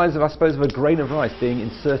chip the size of, I suppose, of a grain of rice being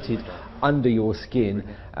inserted under your skin,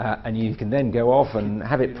 and you can then go off and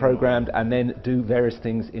have it programmed and then do various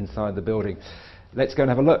things inside the building. Let's go and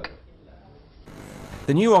have a look.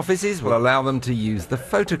 The new offices will allow them to use the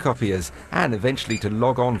photocopiers and eventually to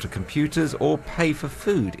log on to computers or pay for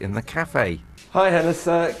food in the cafe. Hi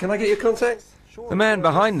Hennis, can I get your contacts? The man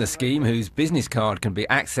behind the scheme, whose business card can be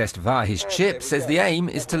accessed via his chip, says the aim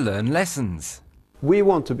is to learn lessons. We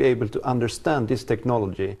want to be able to understand this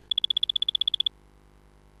technology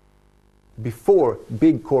before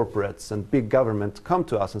big corporates and big governments come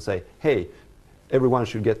to us and say, hey, everyone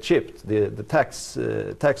should get chipped, the tax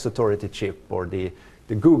authority chip or the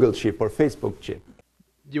Google chip or Facebook chip.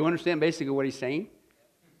 Do you understand basically what he's saying?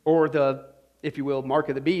 Or the, if you will, mark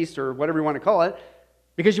of the beast or whatever you want to call it.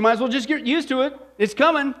 Because you might as well just get used to it. It's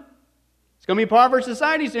coming. It's going to be part of our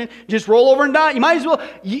society soon. Just roll over and die. You might as well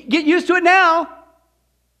get used to it now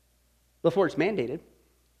before it's mandated.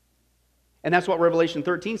 And that's what Revelation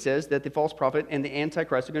 13 says that the false prophet and the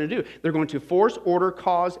Antichrist are going to do. They're going to force, order,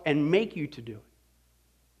 cause, and make you to do it.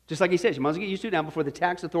 Just like he says, you might as well get used to it now before the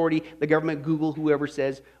tax authority, the government, Google, whoever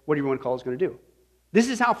says, whatever you want to call it, is going to do. This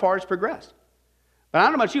is how far it's progressed. But I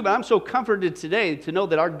don't know about you, but I'm so comforted today to know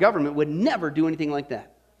that our government would never do anything like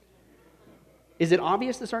that. Is it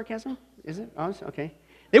obvious, the sarcasm? Is it obvious? Okay.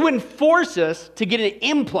 They wouldn't force us to get an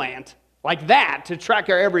implant like that to track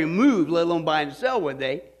our every move, let alone buy and sell, would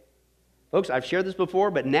they? Folks, I've shared this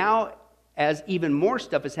before, but now as even more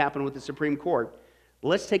stuff has happened with the Supreme Court,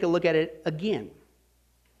 let's take a look at it again.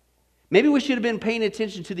 Maybe we should have been paying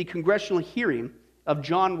attention to the congressional hearing of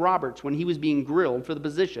John Roberts when he was being grilled for the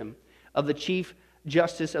position of the Chief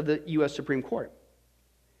Justice of the U.S. Supreme Court.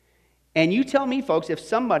 And you tell me, folks,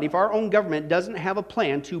 if our own government doesn't have a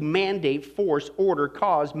plan to mandate, force, order,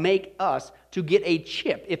 cause, make us to get a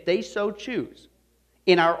chip, if they so choose,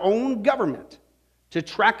 in our own government to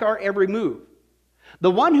track our every move,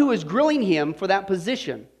 the one who is grilling him for that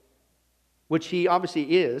position, which he obviously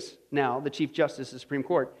is now, the Chief Justice of the Supreme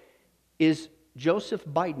Court, is Joseph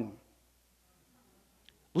Biden.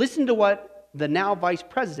 Listen to what the now Vice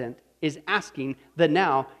President is asking the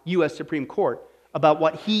now U.S. Supreme Court about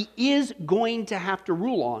what he is going to have to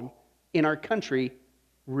rule on in our country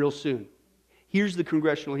real soon. Here's the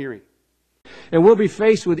congressional hearing. And we'll be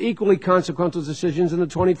faced with equally consequential decisions in the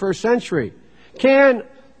 21st century. Can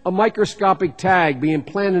a microscopic tag be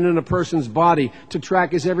implanted in a person's body to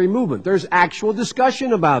track his every movement? There's actual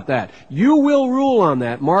discussion about that. You will rule on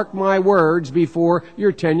that, mark my words, before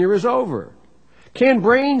your tenure is over. Can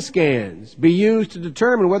brain scans be used to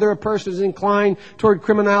determine whether a person is inclined toward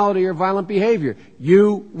criminality or violent behavior?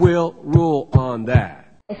 You will rule on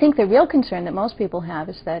that. I think the real concern that most people have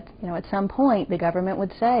is that, at some point the government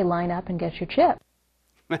would say, line up and get your chip.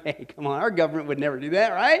 Hey, come on, our government would never do that,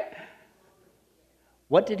 right?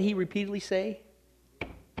 What did he repeatedly say?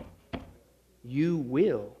 You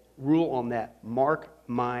will rule on that. Mark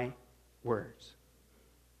my words.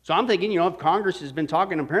 So I'm thinking, if Congress has been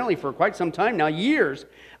talking apparently for quite some time now, years,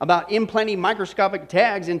 about implanting microscopic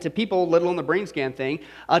tags into people, let alone the brain scan thing,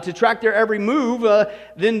 to track their every move,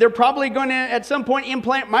 then they're probably going to, at some point,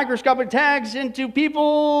 implant microscopic tags into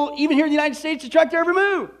people, even here in the United States, to track their every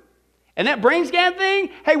move. And that brain scan thing,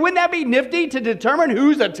 hey, wouldn't that be nifty to determine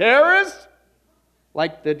who's a terrorist?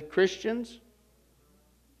 Like the Christians?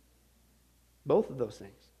 Both of those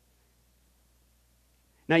things.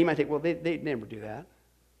 Now you might think, well, they never do that.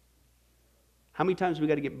 How many times have we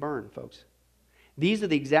got to get burned, folks? These are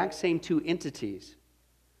the exact same two entities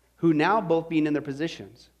who now both being in their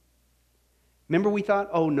positions. Remember we thought,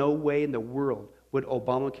 oh, no way in the world would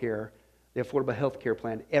Obamacare, the Affordable Health Care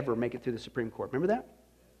Plan, ever make it through the Supreme Court. Remember that?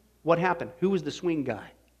 What happened? Who was the swing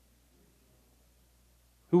guy?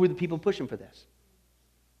 Who were the people pushing for this?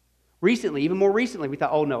 Recently, even more recently, we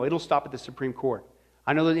thought, oh no, it'll stop at the Supreme Court.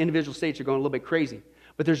 I know the individual states are going a little bit crazy,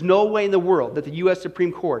 but there's no way in the world that the U.S.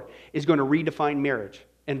 Supreme Court is going to redefine marriage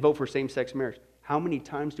and vote for same-sex marriage. How many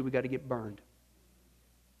times do we got to get burned?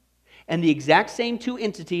 And the exact same two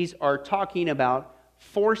entities are talking about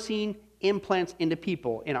forcing implants into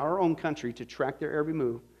people in our own country to track their every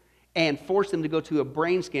move and force them to go to a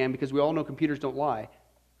brain scan because we all know computers don't lie.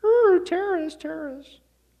 Terrorists.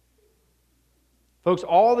 Folks,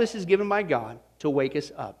 all this is given by God to wake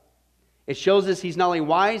us up. It shows us He's not only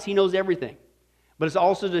wise, He knows everything. But it's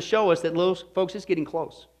also to show us that, folks, it's getting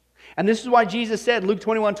close. And this is why Jesus said, Luke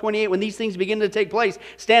 21:28, when these things begin to take place,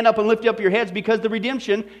 stand up and lift up your heads because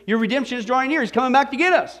your redemption is drawing near. He's coming back to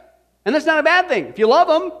get us. And that's not a bad thing. If you love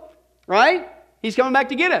Him, right? He's coming back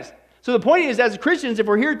to get us. So the point is, as Christians, if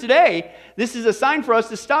we're here today, this is a sign for us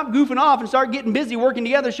to stop goofing off and start getting busy working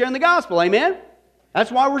together, sharing the gospel. Amen?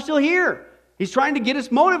 That's why we're still here. He's trying to get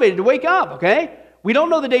us motivated to wake up, okay? We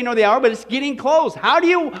don't know the day nor the hour, but it's getting close.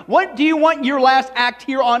 What do you want your last act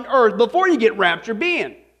here on earth before you get raptured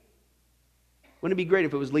being? Wouldn't it be great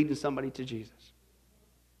if it was leading somebody to Jesus?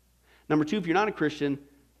 Number two, if you're not a Christian,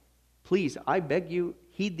 please, I beg you,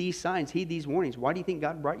 heed these signs, heed these warnings. Why do you think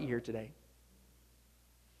God brought you here today?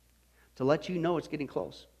 To let you know it's getting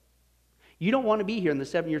close. You don't want to be here in the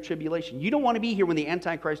 7-year tribulation. You don't want to be here when the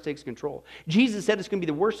Antichrist takes control. Jesus said it's going to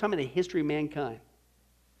be the worst time in the history of mankind.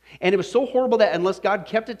 And it was so horrible that unless God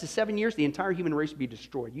kept it to 7 years, the entire human race would be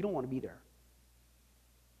destroyed. You don't want to be there.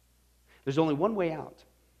 There's only one way out,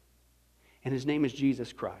 and His name is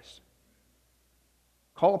Jesus Christ.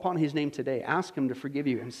 Call upon His name today. Ask Him to forgive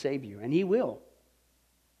you and save you, and He will.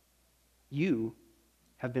 You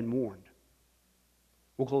have been warned.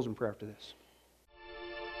 We'll close in prayer after this.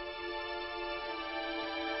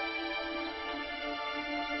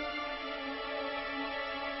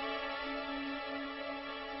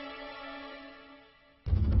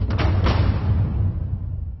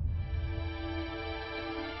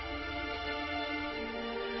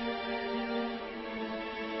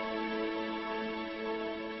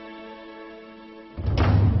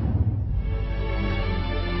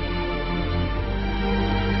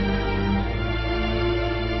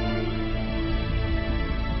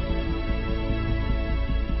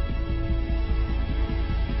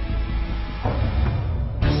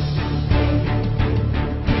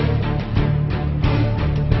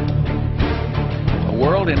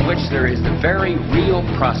 In which there is the very real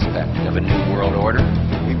prospect of a new world order.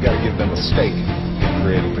 We've got to give them a stake in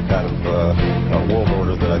creating the kind of world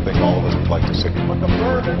order that I think all of us would like to see. But the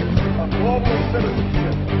burden of global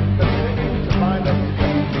citizenship continues to bind us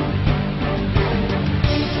together.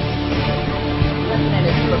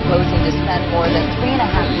 proposing to spend more than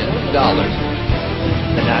 $3.5 billion.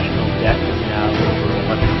 The national debt is now over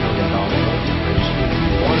 $11 billion, which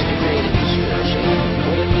wants to create a conspiracy.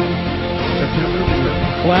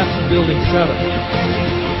 Collapse of Building 7.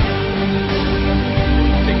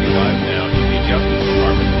 Taking live now to the Justice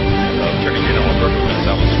Department. Attorney General Berkeley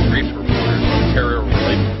Gonzalez briefs reporters on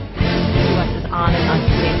terror-related. The U.S. is on an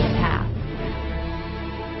unstable path.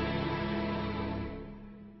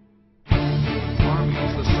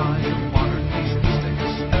 Armies the size of modern nation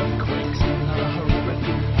states, earthquakes, and a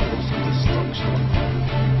horrific force of destruction.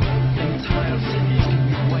 Entire cities can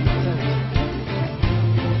be wiped out.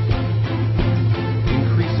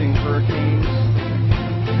 Increasing hurricanes,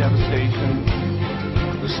 devastation,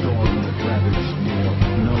 the storm that ravaged New York.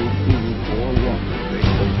 No food or water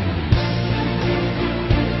available.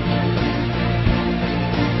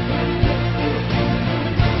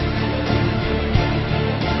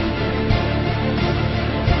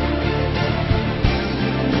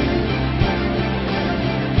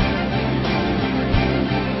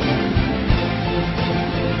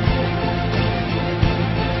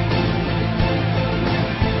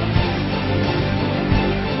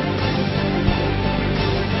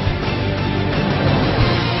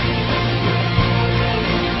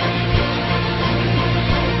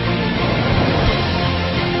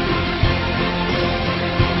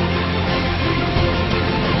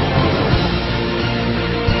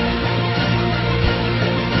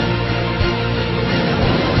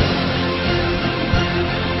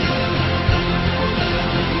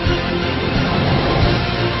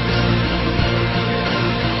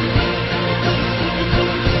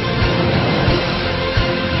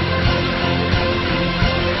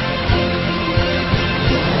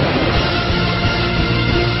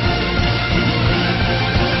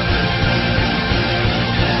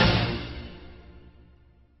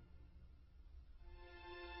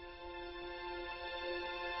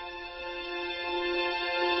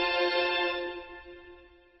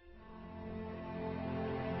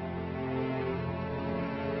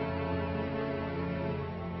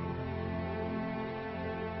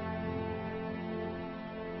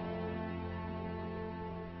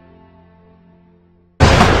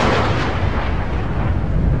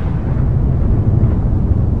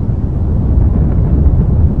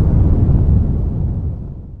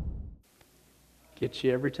 Gets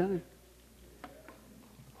you every time.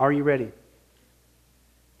 Are you ready?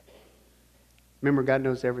 Remember, God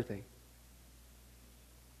knows everything.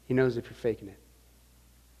 He knows if you're faking it.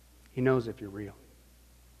 He knows if you're real.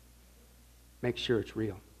 Make sure it's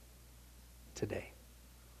real today.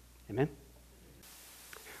 Amen?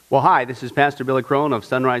 Well, hi, this is Pastor Billy Crone of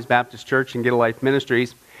Sunrise Baptist Church and Get a Life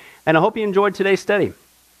Ministries, and I hope you enjoyed today's study.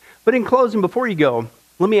 But in closing, before you go,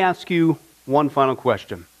 let me ask you one final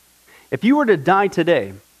question. If you were to die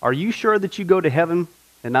today, are you sure that you go to heaven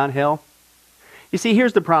and not hell? You see,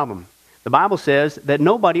 here's the problem. The Bible says that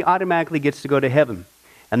nobody automatically gets to go to heaven,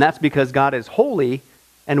 and that's because God is holy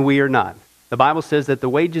and we are not. The Bible says that the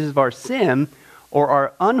wages of our sin or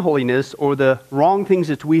our unholiness or the wrong things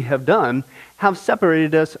that we have done have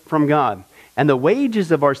separated us from God. And the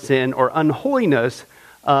wages of our sin or unholiness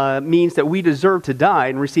means that we deserve to die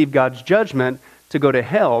and receive God's judgment to go to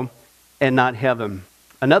hell and not heaven.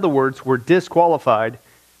 In other words, we're disqualified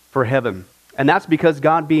for heaven. And that's because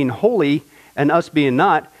God being holy and us being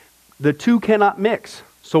not, the two cannot mix.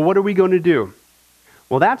 So what are we going to do?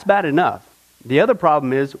 Well, that's bad enough. The other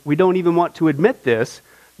problem is we don't even want to admit this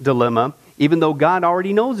dilemma, even though God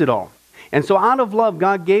already knows it all. And so out of love,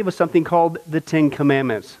 God gave us something called the Ten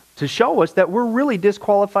Commandments to show us that we're really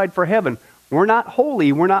disqualified for heaven. We're not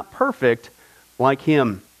holy, we're not perfect like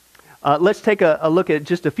Him. Let's take a look at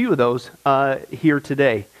just a few of those here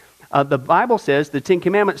today. The Bible says, the Ten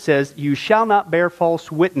Commandments says, you shall not bear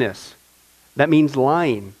false witness. That means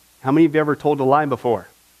lying. How many of you ever told a lie before?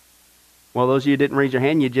 Well, those of you who didn't raise your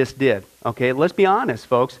hand, you just did. Okay, let's be honest,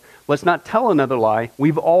 folks. Let's not tell another lie.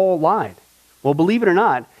 We've all lied. Well, believe it or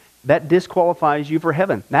not, that disqualifies you for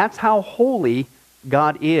heaven. That's how holy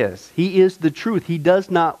God is. He is the truth. He does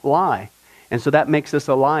not lie. And so that makes us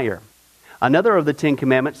a liar. Another of the Ten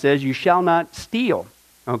Commandments says, you shall not steal.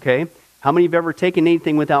 Okay? How many have ever taken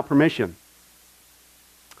anything without permission?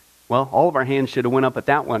 Well, all of our hands should have went up at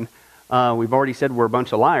that one. We've already said we're a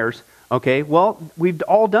bunch of liars. Okay, well, we've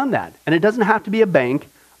all done that. And it doesn't have to be a bank.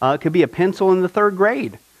 It could be a pencil in the 3rd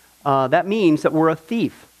grade. That means that we're a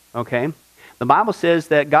thief. Okay? The Bible says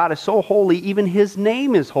that God is so holy, even His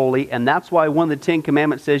name is holy. And that's why one of the Ten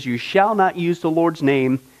Commandments says, you shall not use the Lord's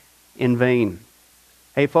name in vain.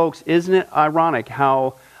 Hey, folks, isn't it ironic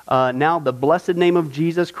how now the blessed name of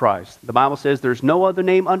Jesus Christ, the Bible says there's no other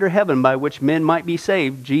name under heaven by which men might be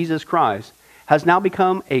saved, Jesus Christ, has now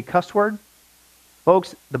become a cuss word.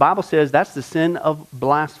 Folks, the Bible says that's the sin of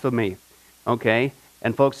blasphemy. Okay?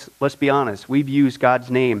 And folks, let's be honest. We've used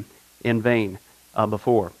God's name in vain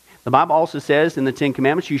before. The Bible also says in the Ten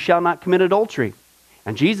Commandments, you shall not commit adultery.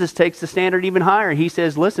 And Jesus takes the standard even higher. He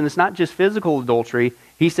says, listen, it's not just physical adultery.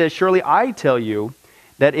 He says, surely I tell you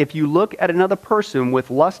that if you look at another person with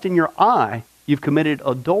lust in your eye, you've committed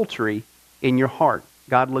adultery in your heart.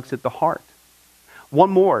 God looks at the heart. One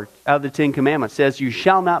more out of the Ten Commandments says, you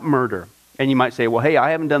shall not murder. And you might say, well, hey, I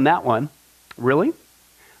haven't done that one. Really?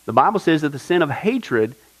 The Bible says that the sin of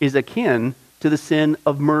hatred is akin to the sin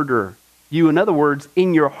of murder. You, in other words,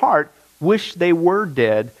 in your heart, wish they were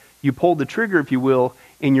dead. You pulled the trigger, if you will,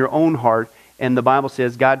 in your own heart. And the Bible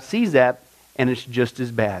says God sees that, and it's just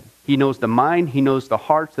as bad. He knows the mind, He knows the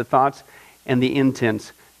hearts, the thoughts, and the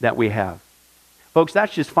intents that we have. Folks,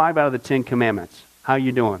 that's just 5 out of the 10 commandments. How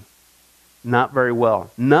you doing? Not very well.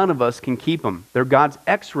 None of us can keep them. They're God's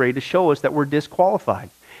x-ray to show us that we're disqualified.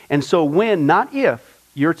 And so when, not if,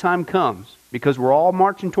 your time comes, because we're all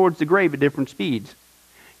marching towards the grave at different speeds,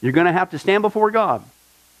 you're going to have to stand before God.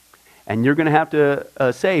 And you're going to have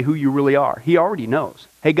to say who you really are. He already knows.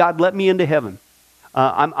 Hey, God, let me into heaven.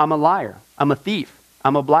 I'm a liar. I'm a thief.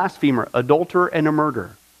 I'm a blasphemer, adulterer, and a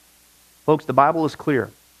murderer. Folks, the Bible is clear.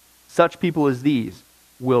 Such people as these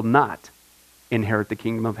will not inherit the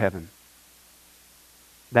kingdom of heaven.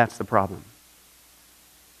 That's the problem.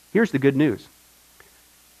 Here's the good news.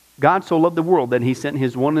 God so loved the world that He sent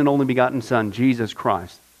His one and only begotten Son, Jesus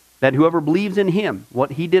Christ, that whoever believes in Him,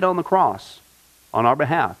 what He did on the cross on our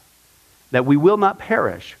behalf, that we will not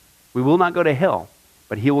perish, we will not go to hell,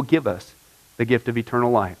 but He will give us the gift of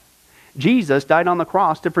eternal life. Jesus died on the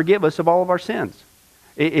cross to forgive us of all of our sins.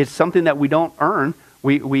 It's something that we don't earn.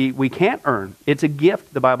 We can't earn. It's a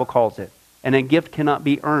gift, the Bible calls it, and a gift cannot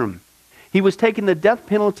be earned. He was taking the death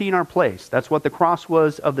penalty in our place. That's what the cross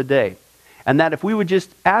was of the day. And that if we would just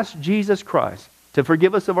ask Jesus Christ to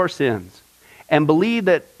forgive us of our sins and believe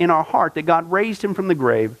that in our heart that God raised Him from the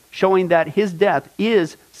grave, showing that His death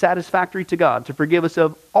is satisfactory to God to forgive us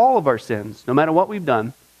of all of our sins, no matter what we've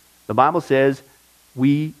done, the Bible says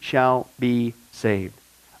we shall be saved.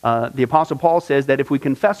 The Apostle Paul says that if we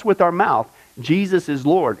confess with our mouth Jesus is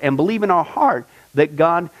Lord and believe in our heart that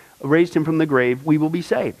God raised Him from the grave, we will be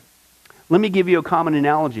saved. Let me give you a common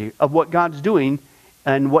analogy of what God's doing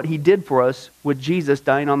and what He did for us with Jesus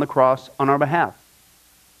dying on the cross on our behalf.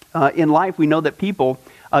 In life, we know that people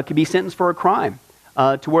can be sentenced for a crime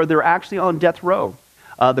to where they're actually on death row.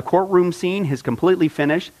 The courtroom scene has completely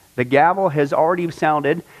finished. The gavel has already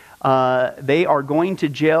sounded. They are going to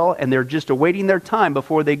jail, and they're just awaiting their time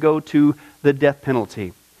before they go to the death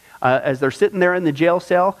penalty. As they're sitting there in the jail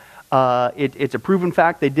cell, it's a proven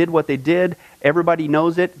fact they did what they did. Everybody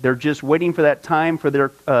knows it. They're just waiting for that time for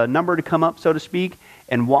their number to come up, so to speak,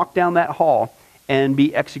 and walk down that hall and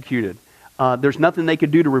be executed. There's nothing they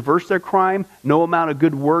could do to reverse their crime. No amount of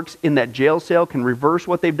good works in that jail cell can reverse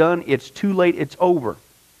what they've done. It's too late. It's over.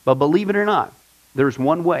 But believe it or not, there's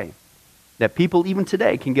one way that people even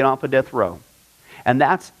today can get off a death row. And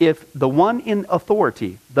that's if the one in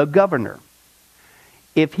authority, the governor,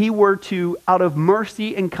 if he were to, out of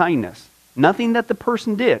mercy and kindness, nothing that the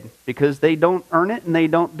person did, because they don't earn it and they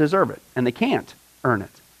don't deserve it, and they can't earn it,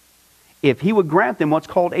 if he would grant them what's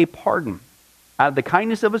called a pardon, out of the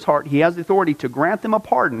kindness of his heart, he has the authority to grant them a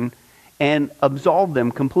pardon and absolve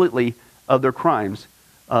them completely of their crimes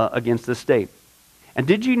against the state. And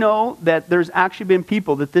did you know that there's actually been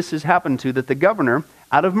people that this has happened to, that the governor,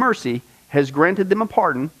 out of mercy, has granted them a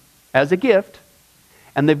pardon as a gift,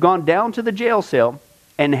 and they've gone down to the jail cell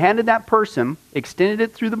and handed that person, extended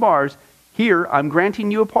it through the bars, here, I'm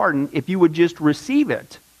granting you a pardon. If you would just receive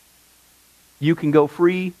it, you can go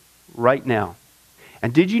free right now.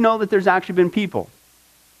 And did you know that there's actually been people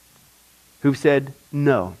who've said,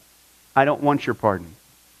 no, I don't want your pardon.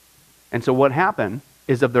 And so what happened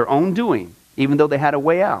is, of their own doing, even though they had a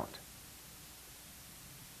way out,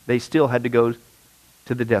 they still had to go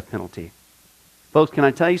to the death penalty. Folks, can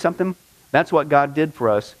I tell you something? That's what God did for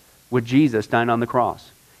us with Jesus dying on the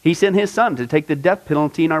cross. He sent His Son to take the death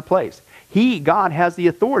penalty in our place. God has the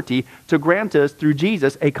authority to grant us through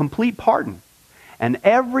Jesus a complete pardon. And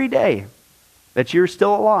every day that you're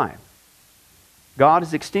still alive, God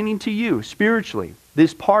is extending to you spiritually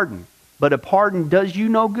this pardon. But a pardon does you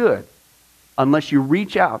no good unless you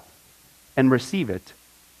reach out and receive it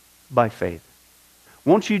by faith.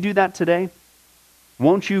 Won't you do that today?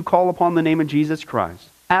 Won't you call upon the name of Jesus Christ?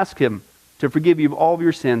 Ask Him to forgive you of all of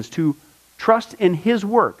your sins, to trust in His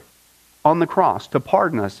work on the cross to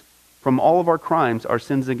pardon us from all of our crimes, our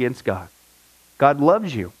sins against God. God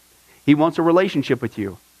loves you. He wants a relationship with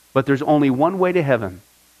you. But there's only one way to heaven.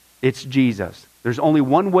 It's Jesus. There's only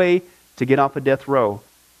one way to get off of death row.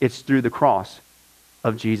 It's through the cross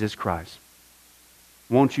of Jesus Christ.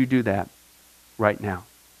 Won't you do that right now?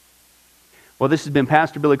 Well, this has been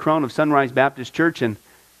Pastor Billy Crone of Sunrise Baptist Church and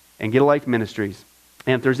Get a Life Ministries.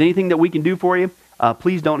 And if there's anything that we can do for you,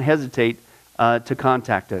 please don't hesitate to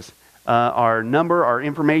contact us. Our number, our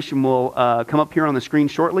information will come up here on the screen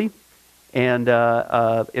shortly. And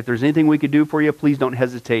if there's anything we could do for you, please don't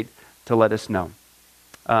hesitate to let us know.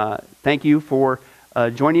 Thank you for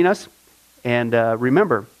joining us. And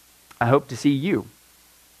remember, I hope to see you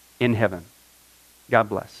in heaven. God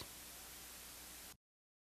bless.